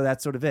 And so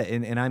that's sort of it.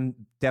 And I'm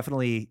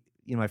definitely,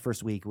 my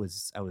first week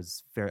I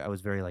was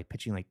very like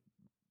pitching like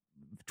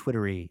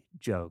Twittery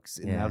jokes,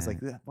 and I was like,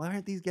 why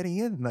aren't these getting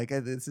in? Like,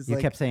 this is You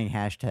like, kept saying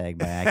hashtag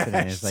by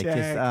accident. It's like,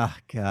 just, oh,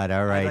 God,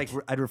 all right.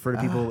 I'd refer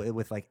to people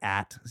with like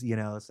at, so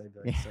I'd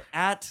be like, so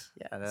at.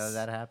 Yeah,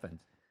 that happened.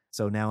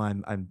 So now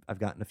I've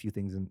gotten a few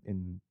things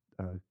in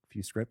a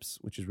few scripts,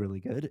 which is really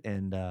good,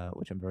 and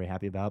which I'm very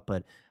happy about.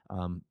 But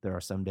there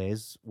are some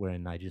days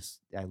when I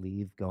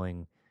leave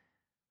going,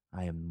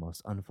 I am the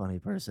most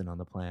unfunny person on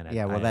the planet.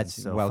 Yeah, well, that's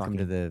so welcome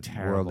to the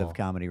terrible. world of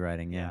comedy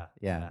writing. Yeah.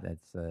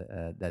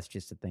 That's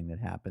just a thing that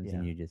happens,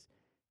 and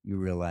you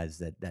realize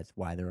that that's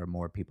why there are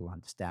more people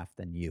on staff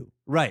than you.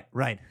 Right.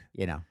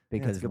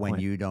 Because when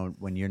point.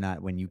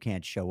 when you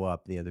can't show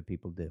up, the other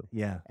people do.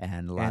 Yeah,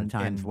 and a lot of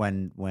times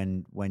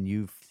when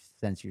you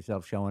sense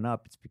yourself showing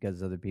up, it's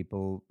because other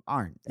people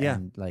aren't. Yeah,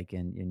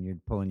 and you're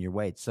pulling your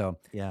weight. So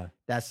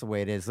that's the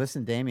way it is.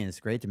 Listen, Damien, it's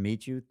great to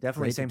meet you.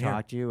 Definitely, great same to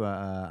talk here. to you.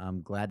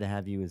 I'm glad to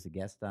have you as a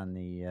guest on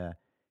the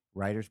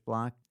Writer's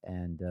Block.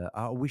 And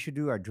we should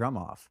do our drum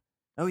off.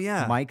 Oh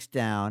yeah, Mics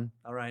down.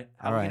 All right,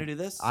 how are we gonna do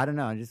this? I don't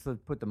know. Just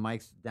put the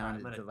mics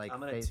down. I'm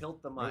gonna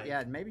tilt the mic.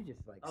 Yeah, maybe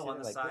just like on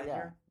the side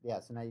here.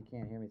 Yeah, so now you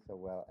can't hear me so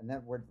well. And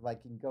then we're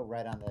like, you can go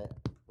right on the.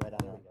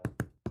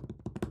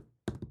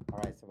 All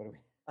right. So what do we?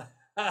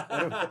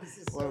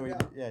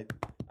 Yeah.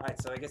 All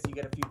right, so I guess you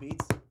get a few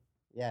beats.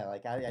 Yeah,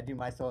 like I do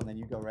my solo and then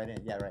you go right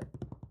in. Yeah, right.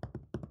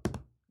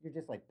 You're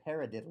just like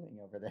paradiddling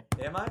over there.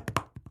 Am I?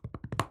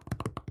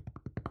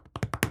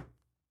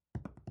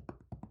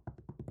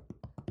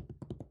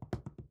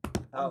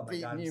 Oh my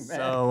God, you,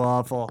 so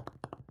awful.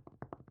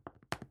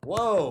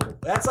 Whoa,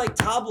 that's like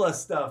tabla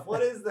stuff.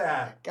 What is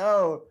that?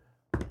 Go.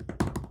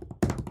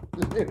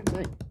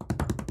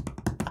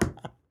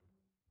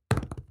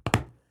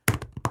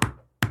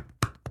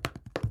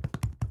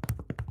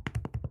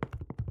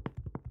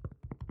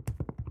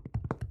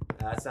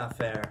 That's not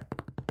fair.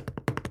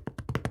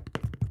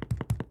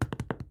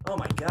 Oh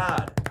my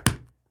God.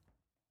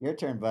 Your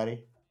turn,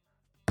 buddy.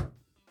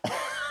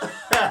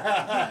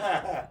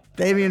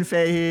 Damien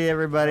Fahey,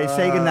 everybody.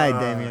 Say goodnight,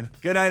 Damien.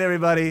 Good night,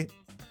 everybody.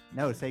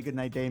 No, say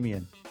goodnight,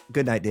 Damien.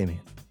 Good night, Damien.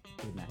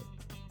 Good night.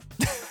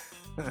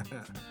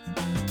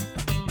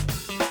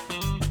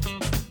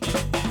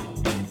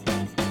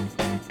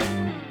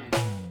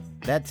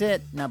 That's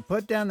it. Now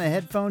put down the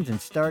headphones and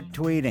start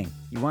tweeting.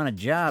 You want a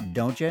job,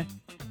 don't you?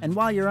 And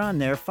while you're on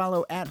there,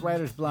 follow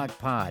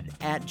 @WritersBlockPod,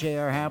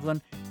 @JR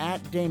Havlin,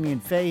 @Damien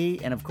Fahey,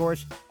 and of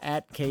course,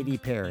 @Katy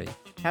Perry.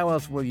 How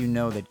else will you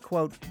know that,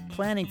 quote,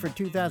 planning for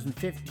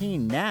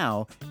 2015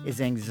 now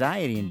is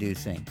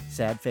anxiety-inducing?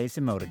 Sad face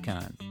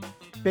emoticon.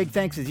 Big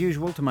thanks as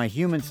usual to my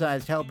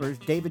human-sized helpers,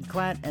 David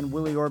Klatt and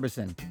Willie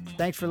Orbison.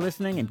 Thanks for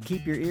listening, and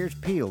keep your ears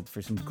peeled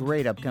for some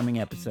great upcoming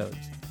episodes.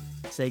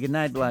 Say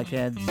goodnight,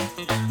 blockheads.